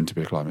well known to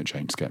be a climate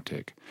change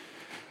skeptic.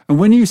 And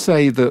when you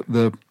say that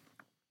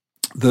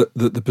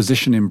the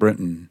position in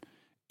Britain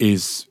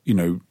is,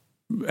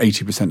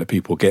 80% of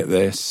people get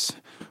this,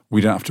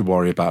 we don't have to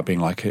worry about being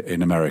like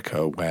in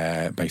America,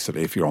 where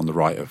basically if you're on the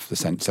right of the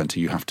centre,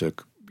 you have to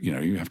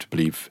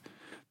believe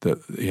that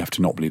you have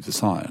to not believe the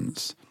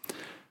science.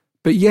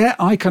 But yeah,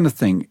 I kind of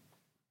think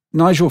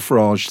Nigel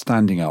Farage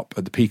standing up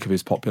at the peak of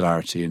his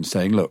popularity and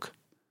saying, look,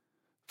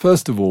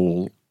 first of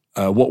all,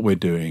 what we're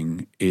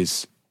doing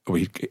is,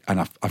 and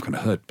I've kind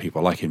of heard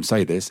people like him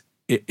say this,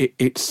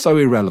 it's so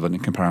irrelevant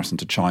in comparison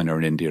to China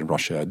and India and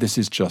Russia. This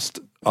is just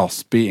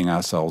us beating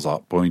ourselves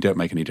up when we don't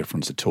make any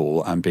difference at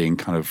all, and being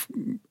kind of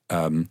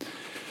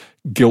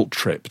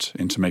guilt-tripped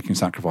into making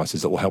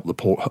sacrifices that will hurt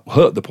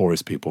the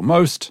poorest people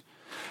most.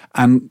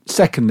 And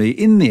secondly,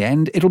 in the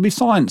end, it'll be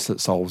science that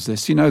solves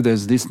this.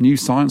 There's this new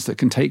science that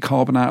can take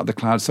carbon out of the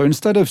clouds. So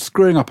instead of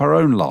screwing up our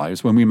own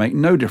lives when we make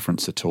no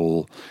difference at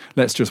all,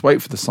 let's just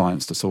wait for the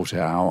science to sort it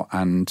out.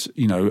 And,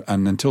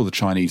 and until the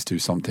Chinese do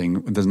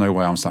something, there's no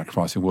way I'm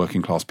sacrificing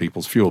working class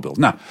people's fuel bills.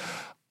 Now,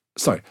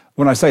 sorry,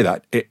 when I say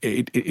that,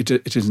 it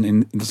isn't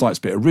in the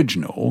slightest bit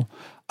original.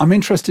 I'm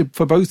interested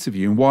for both of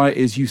you in why it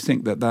is you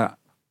think that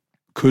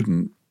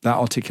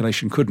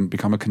articulation couldn't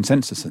become a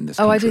consensus in this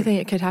country. I do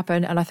think it could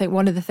happen. And I think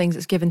one of the things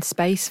that's given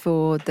space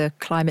for the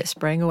climate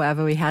spring or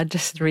whatever we had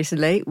just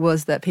recently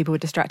was that people were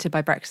distracted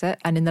by Brexit.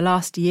 And in the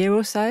last year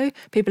or so,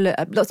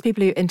 lots of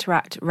people who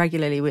interact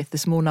regularly with the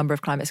small number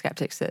of climate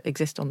skeptics that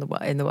exist in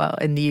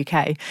the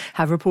UK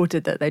have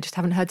reported that they just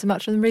haven't heard so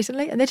much from them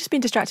recently. And they've just been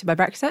distracted by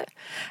Brexit.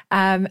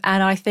 And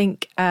I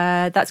think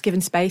that's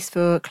given space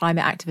for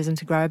climate activism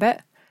to grow a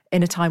bit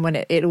in a time when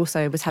it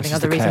also was having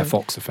other reasons. Claire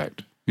Fox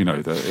effect.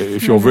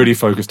 If you're really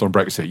focused on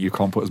Brexit, you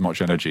can't put as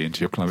much energy into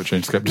your climate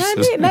change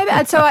skepticism. Maybe.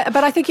 But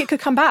I think it could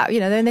come back.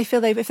 Then if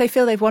they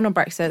feel they've won on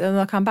Brexit, then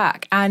they'll come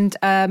back. And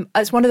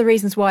it's one of the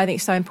reasons why I think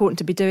it's so important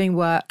to be doing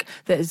work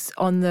that is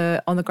on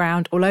the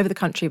ground all over the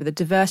country with a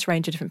diverse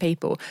range of different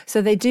people. So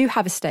they do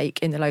have a stake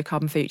in the low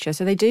carbon future.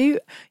 So they do,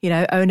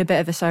 own a bit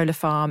of a solar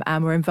farm,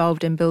 and were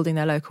involved in building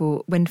their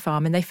local wind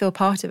farm, and they feel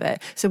part of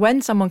it. So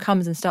when someone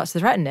comes and starts to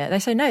threaten it, they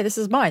say, no, this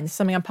is mine. This is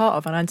something I'm part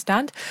of, and I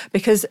understand.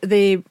 Because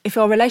if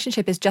our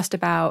relationship is just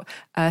about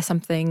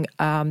something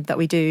that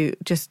we do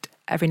just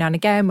every now and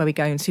again, where we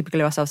go and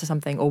superglue ourselves to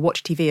something, or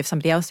watch TV of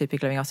somebody else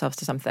supergluing ourselves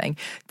to something,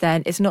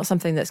 then it's not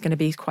something that's going to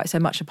be quite so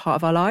much a part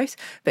of our lives.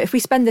 But if we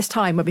spend this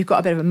time where we've got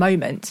a bit of a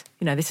moment,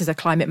 this is a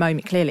climate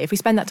moment, clearly, if we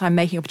spend that time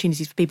making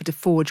opportunities for people to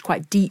forge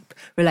quite deep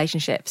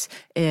relationships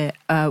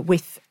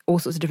with all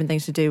sorts of different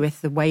things to do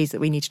with the ways that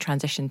we need to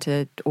transition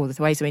to, or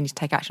the ways that we need to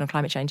take action on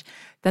climate change,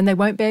 then they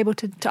won't be able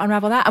to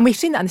unravel that. And we've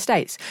seen that in the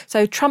States.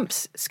 So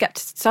Trump's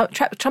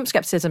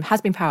skepticism has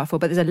been powerful,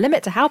 but there's a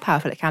limit to how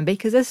powerful it can be,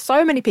 because there's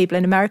so many people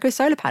in America with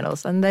solar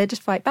panels, and they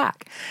just fight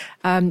back.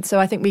 So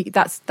I think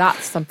that's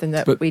something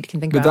that we can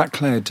think about. But that,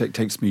 Claire,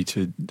 takes me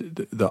to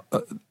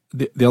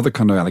the other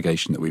kind of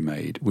allegation that we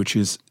made, which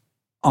is,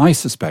 I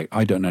suspect,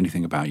 I don't know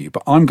anything about you,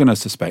 but I'm going to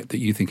suspect that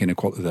you think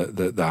inequality,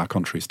 that our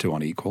country is too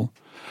unequal.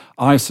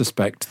 I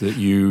suspect that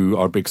you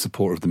are a big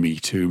supporter of the Me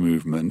Too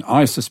movement.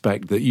 I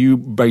suspect that you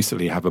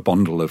basically have a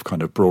bundle of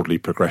kind of broadly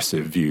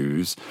progressive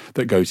views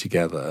that go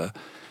together.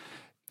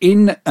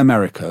 In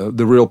America,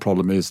 the real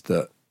problem is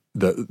that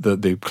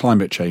the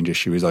climate change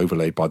issue is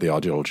overlaid by the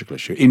ideological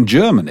issue. In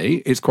Germany,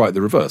 it's quite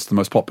the reverse. The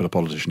most popular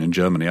politician in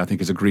Germany, I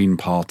think, is a Green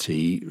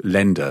Party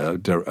lender,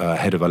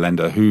 head of a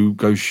lender, who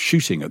goes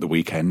shooting at the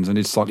weekends and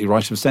is slightly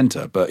right of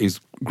centre, but is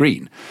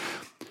green.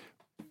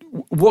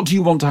 What do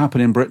you want to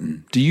happen in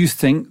Britain? Do you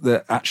think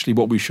that actually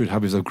what we should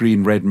have is a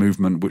green-red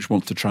movement which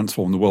wants to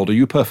transform the world? Are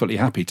you perfectly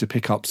happy to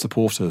pick up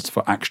supporters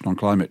for action on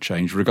climate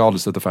change,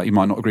 regardless of the fact you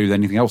might not agree with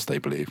anything else they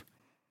believe?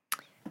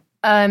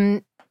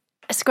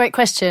 It's a great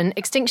question.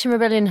 Extinction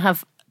Rebellion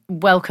have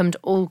welcomed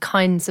all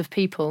kinds of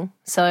people.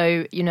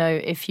 So,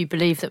 if you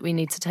believe that we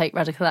need to take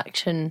radical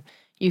action,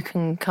 you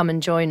can come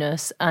and join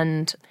us.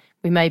 And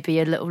we may be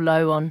a little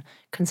low on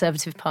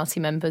Conservative Party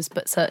members,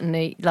 but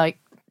certainly,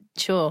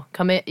 sure,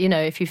 come in.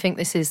 If you think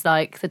this is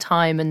the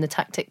time and the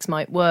tactics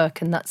might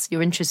work, and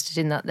you're interested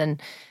in that,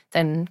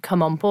 then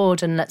come on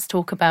board and let's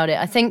talk about it.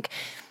 I think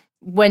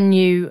when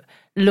you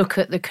look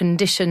at the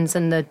conditions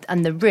and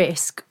the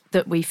risk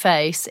that we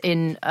face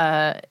in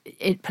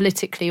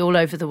politically all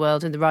over the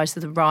world, and the rise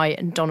of the right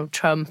and Donald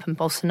Trump and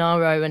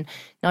Bolsonaro and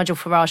Nigel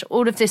Farage,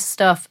 all of this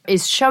stuff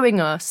is showing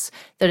us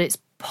that it's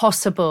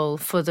possible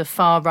for the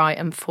far right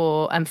and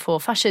for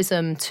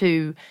fascism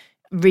to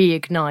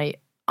reignite.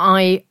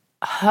 I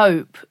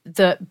hope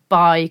that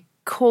by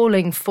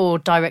calling for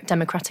direct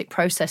democratic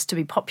process to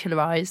be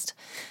popularised,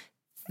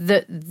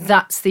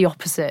 that's the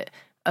opposite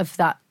of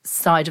that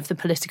side of the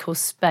political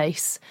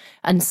space.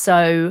 And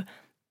so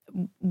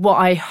what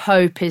I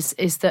hope is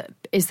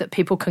that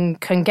people can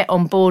get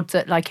on board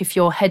that, if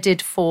you're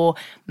headed for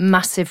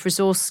massive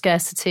resource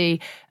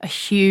scarcity, a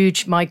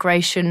huge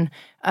migration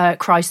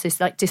crisis,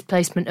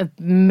 displacement of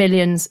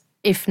millions,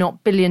 if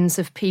not billions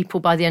of people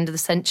by the end of the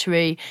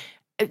century,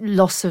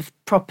 loss of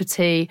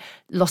property,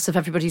 loss of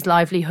everybody's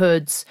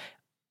livelihoods,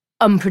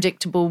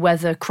 unpredictable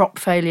weather, crop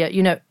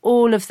failure,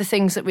 all of the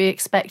things that we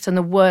expect in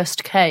the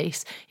worst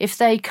case, if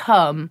they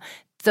come,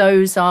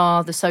 those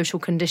are the social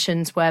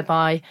conditions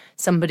whereby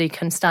somebody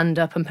can stand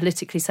up and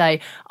politically say,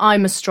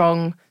 I'm a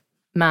strong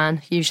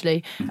man,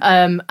 usually,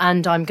 and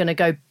I'm going to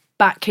go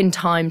back in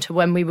time to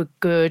when we were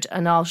good,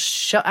 and I'll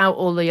shut out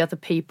all the other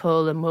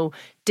people, and we'll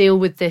deal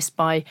with this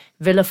by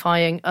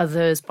vilifying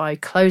others, by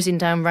closing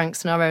down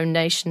ranks in our own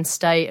nation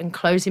state and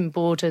closing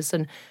borders.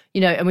 And,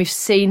 and we've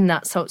seen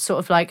that sort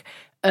of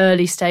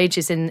early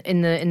stages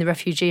in the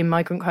refugee and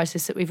migrant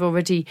crisis that we've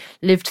already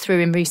lived through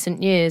in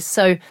recent years.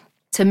 So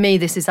to me,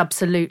 this is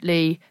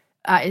absolutely,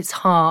 at its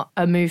heart,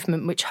 a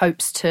movement which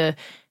hopes to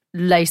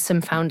lay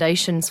some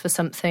foundations for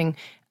something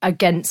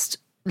against,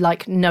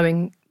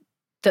 knowing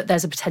that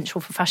there's a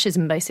potential for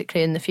fascism,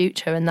 basically, in the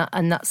future, and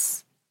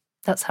that's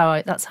how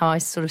I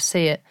sort of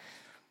see it.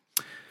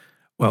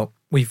 Well,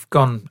 we've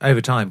gone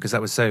over time because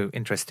that was so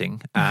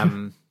interesting,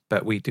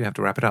 but we do have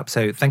to wrap it up.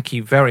 So thank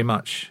you very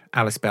much,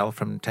 Alice Bell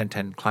from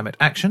 1010 Climate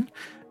Action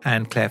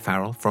and Claire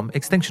Farrell from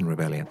Extinction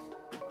Rebellion.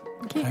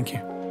 Thank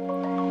you.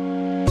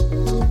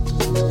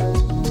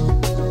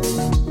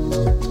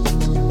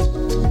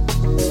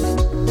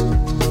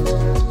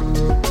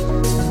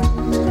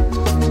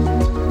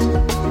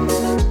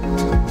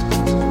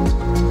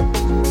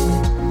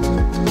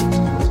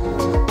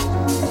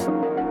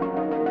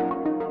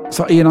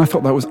 So, Ian, I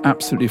thought that was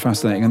absolutely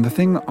fascinating. And the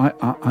thing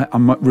that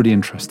I'm really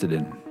interested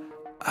in,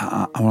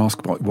 I want to ask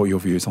about what your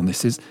view is on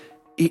this, is,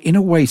 in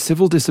a way,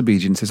 civil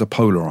disobedience is a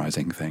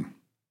polarising thing.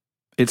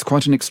 It's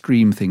quite an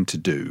extreme thing to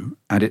do,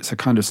 and it's a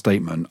kind of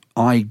statement,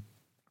 I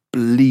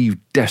believe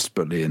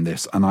desperately in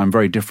this, and I'm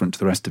very different to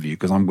the rest of you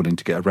because I'm willing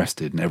to get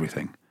arrested and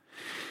everything.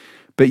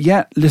 But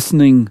yet,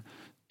 listening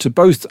to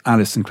both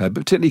Alice and Claire,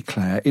 but particularly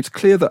Claire, it's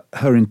clear that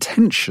her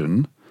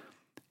intention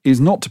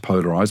is not to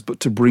polarise, but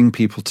to bring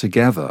people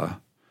together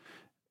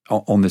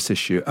on this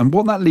issue. And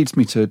what that leads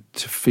me to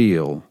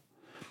feel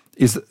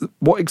is that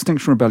what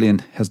Extinction Rebellion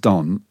has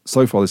done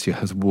so far this year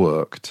has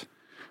worked,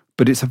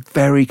 but it's a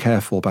very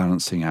careful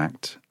balancing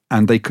act,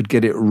 and they could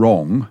get it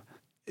wrong.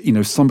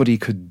 Somebody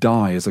could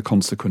die as a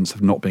consequence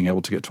of not being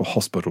able to get to a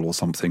hospital or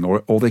something,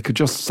 or they could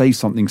just say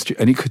something stupid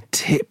and it could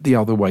tip the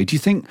other way. Do you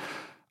think,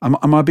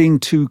 am I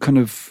being too kind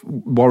of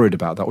worried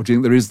about that, or do you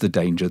think there is the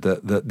danger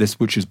that this,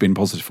 which has been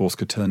positive force,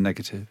 could turn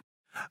negative?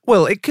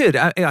 Well, it could.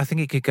 I think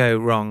it could go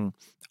wrong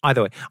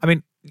either way. I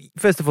mean,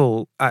 first of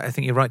all, I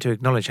think you're right to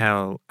acknowledge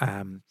how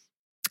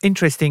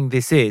interesting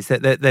this is,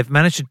 that they've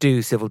managed to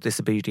do civil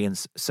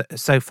disobedience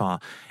so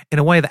far in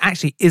a way that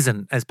actually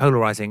isn't as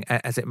polarising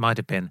as it might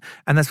have been.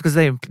 And that's because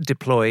they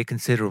deploy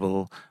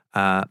considerable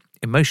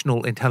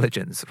emotional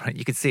intelligence, right?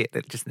 You can see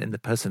it just in the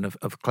person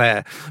of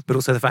Claire, but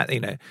also the fact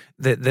that,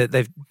 that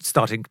they've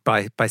started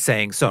by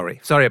saying,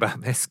 sorry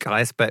about this,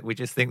 guys, but we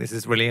just think this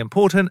is really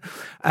important.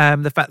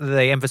 The fact that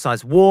they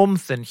emphasize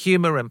warmth and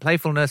humor and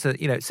playfulness,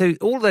 so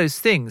all those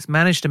things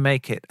managed to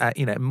make it, a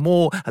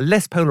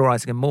less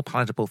polarizing and more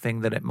palatable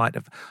thing than it might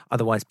have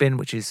otherwise been,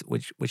 which is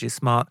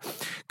smart.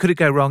 Could it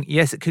go wrong?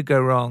 Yes, it could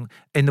go wrong.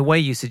 In the way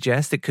you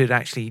suggest, it could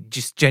actually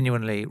just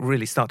genuinely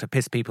really start to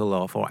piss people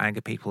off or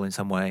anger people in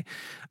some way.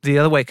 The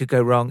other way it could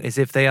go wrong is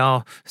if they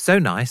are so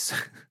nice,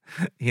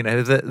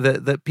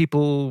 that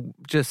people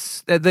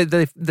just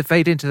they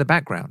fade into the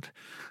background.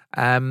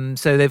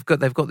 So they've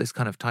got this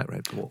kind of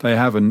tightrope to walk. They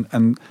have,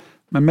 and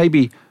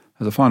maybe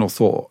as a final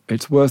thought,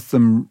 it's worth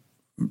them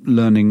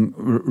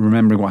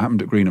remembering what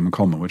happened at Greenham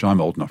Common, which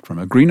I'm old enough to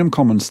remember. Greenham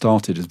Common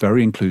started as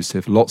very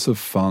inclusive, lots of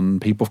fun,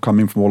 people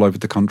coming from all over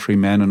the country,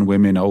 men and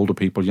women, older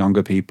people,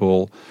 younger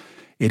people.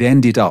 It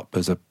ended up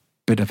as a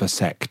bit of a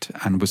sect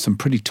and with some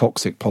pretty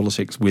toxic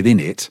politics within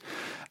it,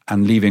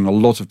 and leaving a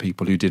lot of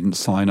people who didn't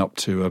sign up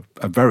to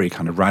a very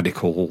kind of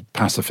radical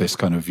pacifist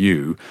kind of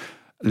view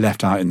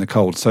left out in the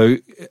cold. So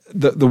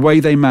the way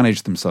they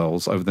manage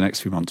themselves over the next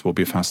few months will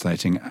be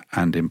fascinating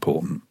and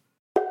important.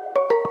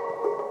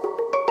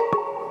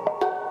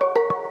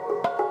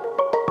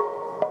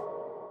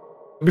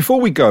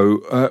 Before we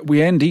go,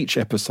 we end each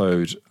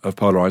episode of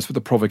Polarised with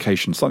a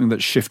provocation, something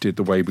that shifted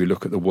the way we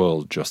look at the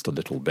world just a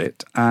little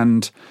bit.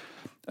 And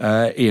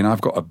Ian,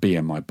 I've got a bee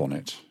in my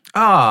bonnet.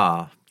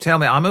 Tell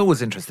me, I'm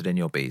always interested in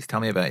your bees. Tell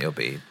me about your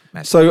bee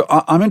message. So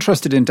I'm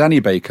interested in Danny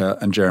Baker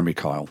and Jeremy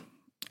Kyle.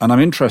 And I'm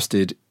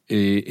interested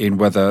in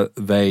whether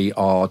they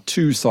are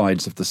two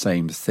sides of the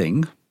same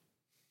thing.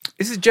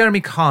 This is Jeremy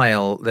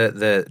Kyle,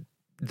 the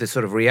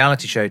sort of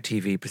reality show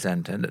TV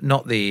presenter,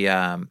 not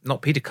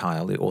Peter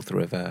Kyle, the author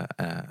of a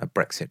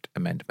Brexit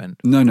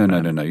amendment. No.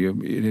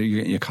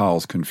 Your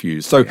Kyle's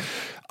confused. So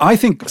I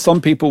think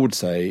some people would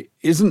say,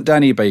 isn't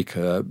Danny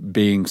Baker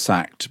being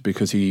sacked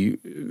because he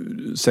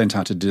sent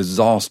out a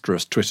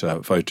disastrous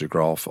Twitter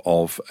photograph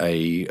of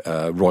a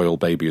royal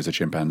baby as a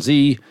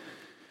chimpanzee?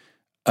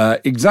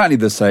 Exactly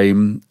the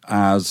same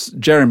as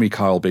Jeremy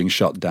Kyle being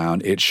shut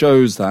down. It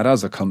shows that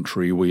as a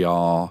country we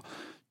are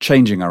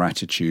changing our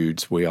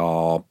attitudes. We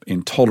are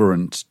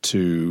intolerant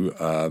to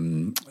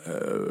kind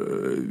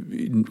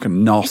of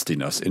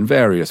nastiness in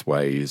various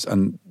ways,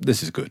 and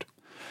this is good.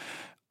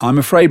 I'm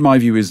afraid my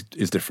view is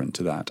different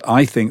to that.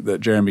 I think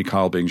that Jeremy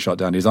Kyle being shut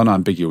down is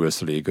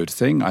unambiguously a good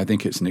thing. I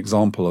think it's an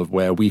example of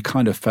where we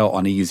kind of felt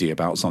uneasy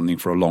about something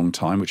for a long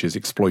time, which is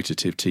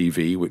exploitative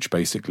TV, which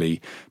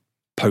basically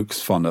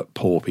pokes fun at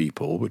poor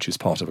people, which is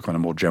part of a kind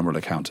of more general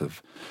account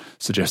of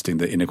suggesting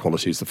that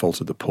inequality is the fault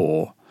of the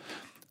poor.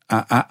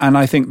 And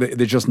I think that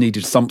they just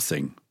needed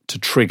something to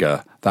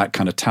trigger that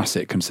kind of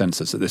tacit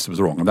consensus that this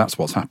was wrong, and that's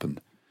what's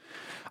happened.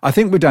 I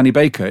think with Danny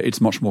Baker,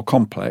 it's much more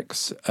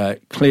complex.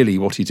 Clearly,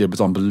 what he did was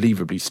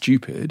unbelievably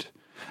stupid,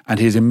 and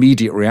his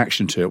immediate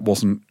reaction to it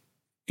wasn't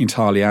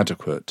entirely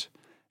adequate.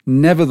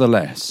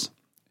 Nevertheless,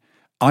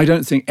 I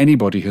don't think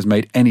anybody has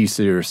made any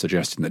serious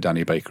suggestion that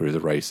Danny Baker is a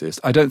racist.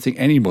 I don't think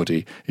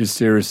anybody is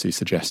seriously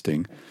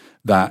suggesting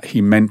that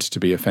he meant to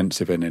be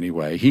offensive in any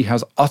way. He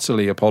has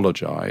utterly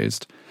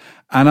apologised.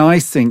 And I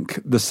think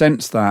the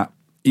sense that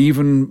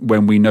even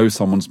when we know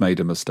someone's made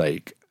a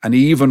mistake, and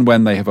even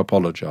when they have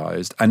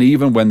apologised, and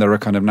even when they're a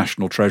kind of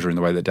national treasure in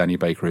the way that Danny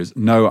Baker is,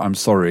 no, I'm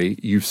sorry,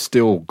 you've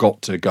still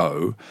got to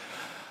go.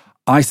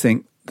 I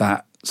think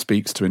that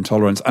speaks to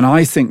intolerance. And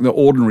I think that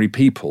ordinary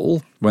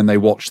people, when they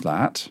watch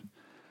that,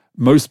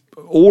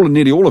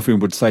 nearly all of whom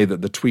would say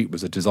that the tweet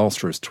was a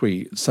disastrous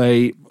tweet,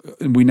 say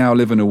we now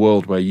live in a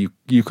world where you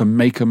can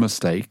make a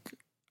mistake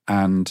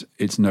and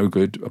it's no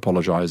good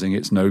apologising,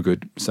 it's no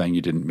good saying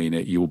you didn't mean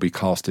it, you will be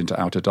cast into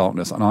outer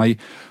darkness. And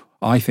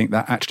I think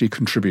that actually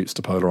contributes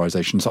to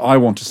polarisation. So I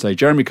want to say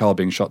Jeremy Kyle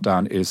being shut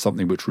down is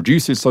something which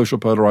reduces social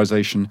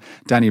polarisation.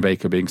 Danny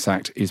Baker being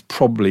sacked is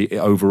probably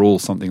overall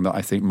something that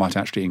I think might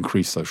actually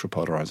increase social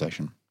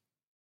polarisation.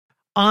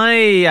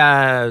 I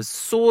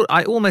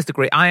almost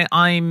agree.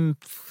 I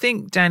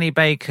think Danny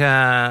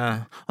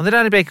Baker, on the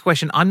Danny Baker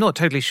question, I'm not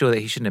totally sure that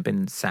he shouldn't have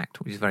been sacked,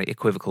 which is a very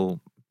equivocal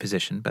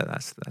position, but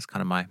that's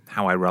kind of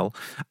how I roll.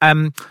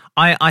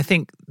 I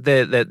think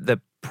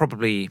there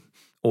probably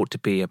ought to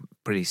be a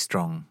pretty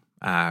strong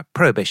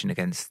prohibition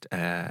against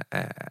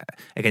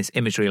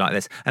imagery like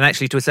this, and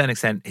actually to a certain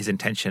extent his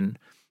intention,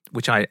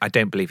 which I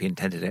don't believe he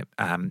intended it,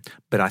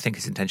 but I think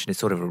his intention is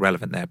sort of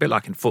irrelevant there. A bit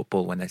like in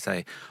football when they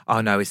say,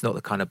 oh no, he's not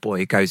the kind of boy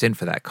who goes in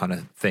for that kind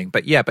of thing.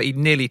 But he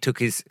nearly took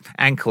his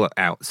ankle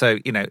out. So,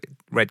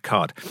 red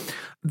card.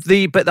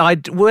 Where I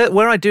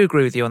do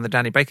agree with you on the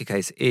Danny Baker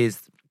case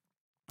is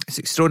it's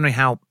extraordinary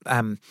how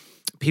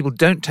people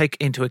don't take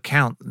into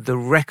account the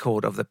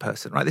record of the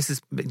person, right? This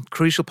is a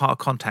crucial part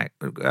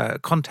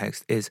of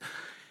context is,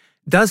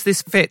 does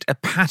this fit a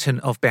pattern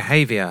of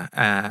behaviour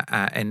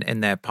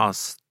in their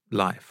past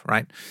life,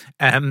 right?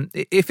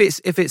 If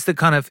it's the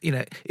kind of,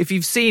 if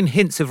you've seen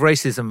hints of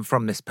racism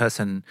from this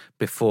person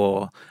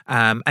before,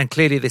 and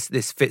clearly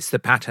this fits the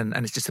pattern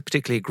and it's just a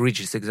particularly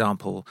egregious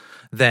example,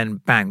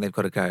 then bang, they've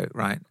got to go,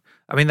 right?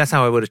 I mean, that's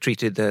how I would have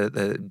treated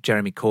the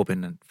Jeremy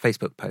Corbyn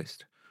Facebook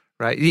post,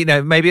 right?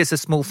 Maybe it's a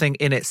small thing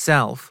in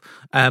itself,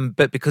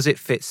 but because it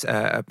fits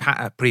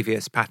a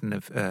previous pattern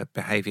of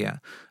behaviour,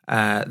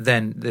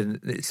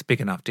 then it's a big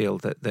enough deal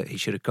that he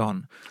should have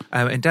gone.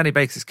 In Danny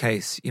Baker's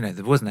case,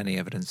 there wasn't any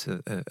evidence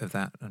of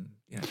that. And,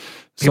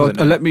 so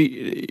let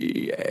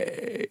me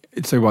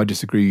say why I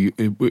disagree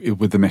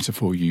with the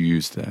metaphor you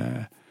used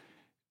there.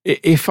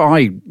 If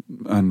I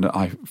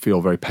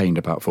feel very pained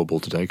about football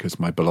today because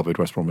my beloved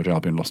West Bromwich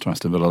Albion lost to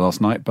Aston Villa last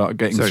night, but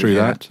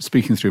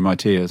speaking through my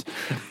tears,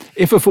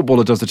 if a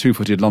footballer does a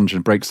 2-footed lunge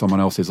and breaks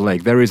someone else's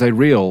leg, there is a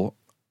real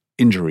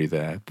injury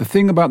there. The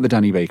thing about the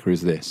Danny Baker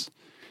is this: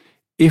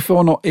 if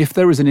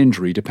there is an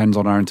injury depends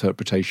on our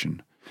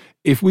interpretation.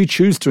 If we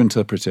choose to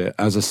interpret it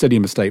as a silly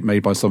mistake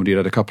made by somebody who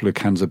had a couple of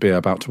cans of beer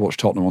about to watch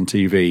Tottenham on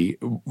TV,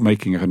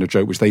 making a kind of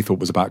joke which they thought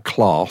was about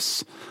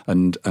class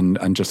and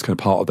just kind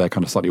of part of their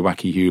kind of slightly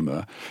wacky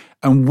humour,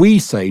 and we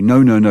say,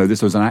 no,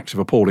 this was an act of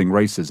appalling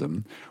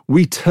racism,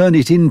 we turn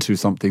it into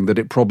something that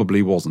it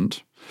probably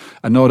wasn't.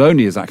 And not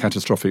only is that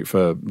catastrophic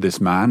for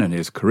this man and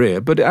his career,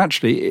 but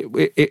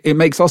it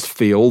makes us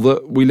feel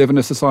that we live in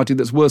a society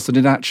that's worse than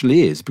it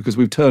actually is, because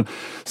we've turned.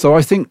 So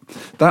I think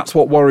that's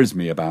what worries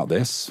me about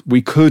this.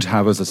 We could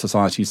have, as a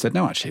society, said,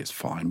 no, actually, it's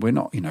fine. We're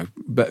not,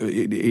 but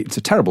it's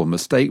a terrible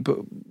mistake, but,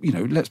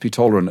 let's be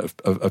tolerant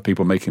of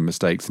people making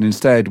mistakes. And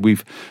instead,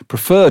 we've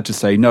preferred to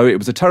say, no, it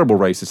was a terrible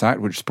racist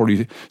act, which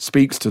probably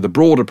speaks to the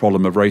broader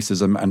problem of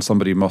racism, and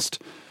somebody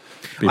must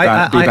be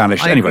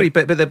banished. I anyway.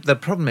 agree, but the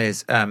problem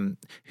is,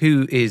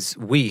 who is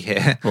we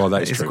here? Well,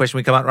 that is true. The question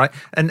we come out, right?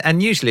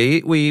 And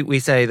usually we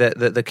say that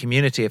the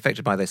community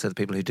affected by this are the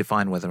people who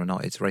define whether or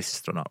not it's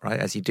racist or not, right?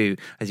 As you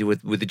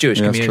would with the Jewish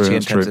community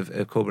in terms of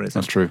Corbynism.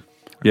 That's true.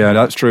 Yeah,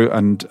 that's true.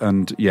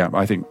 And yeah,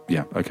 I think,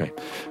 okay.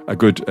 A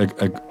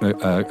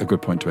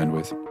good point to end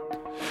with.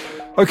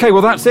 Okay,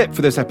 well, that's it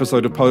for this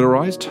episode of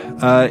Polarised.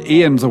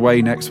 Ian's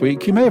away next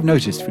week. You may have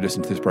noticed, if you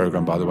listen to this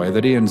programme, by the way,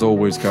 that Ian's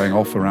always going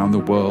off around the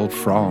world,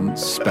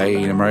 France,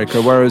 Spain,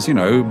 America, whereas,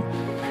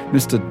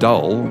 Mr.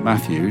 Dull,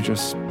 Matthew,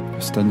 just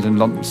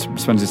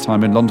spends his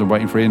time in London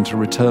waiting for Ian to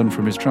return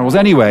from his travels.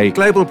 Anyway...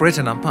 Global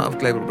Britain. I'm part of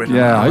Global Britain.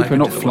 Yeah, I hope we're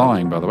not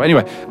flying, by the way.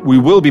 Anyway, we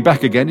will be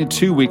back again in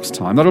 2 weeks'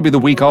 time. That'll be the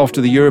week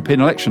after the European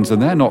elections, and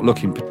they're not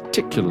looking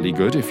particularly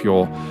good if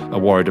you're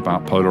worried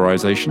about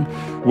polarisation.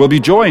 We'll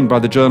be joined by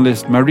the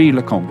journalist Marie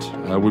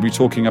Lecomte. We'll be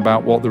talking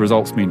about what the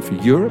results mean for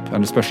Europe,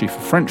 and especially for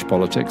French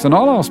politics. And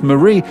I'll ask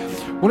Marie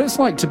what it's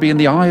like to be in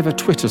the eye of a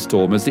Twitter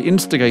storm as the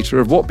instigator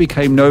of what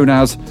became known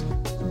as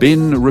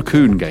Bin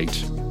Raccoon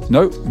Gate.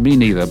 No, me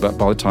neither, but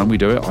by the time we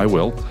do it, I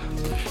will.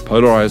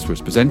 Polarised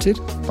was presented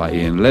by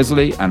Ian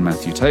Leslie and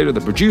Matthew Taylor. The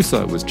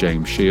producer was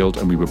James Shield,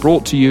 and we were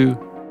brought to you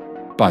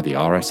by the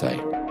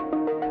RSA.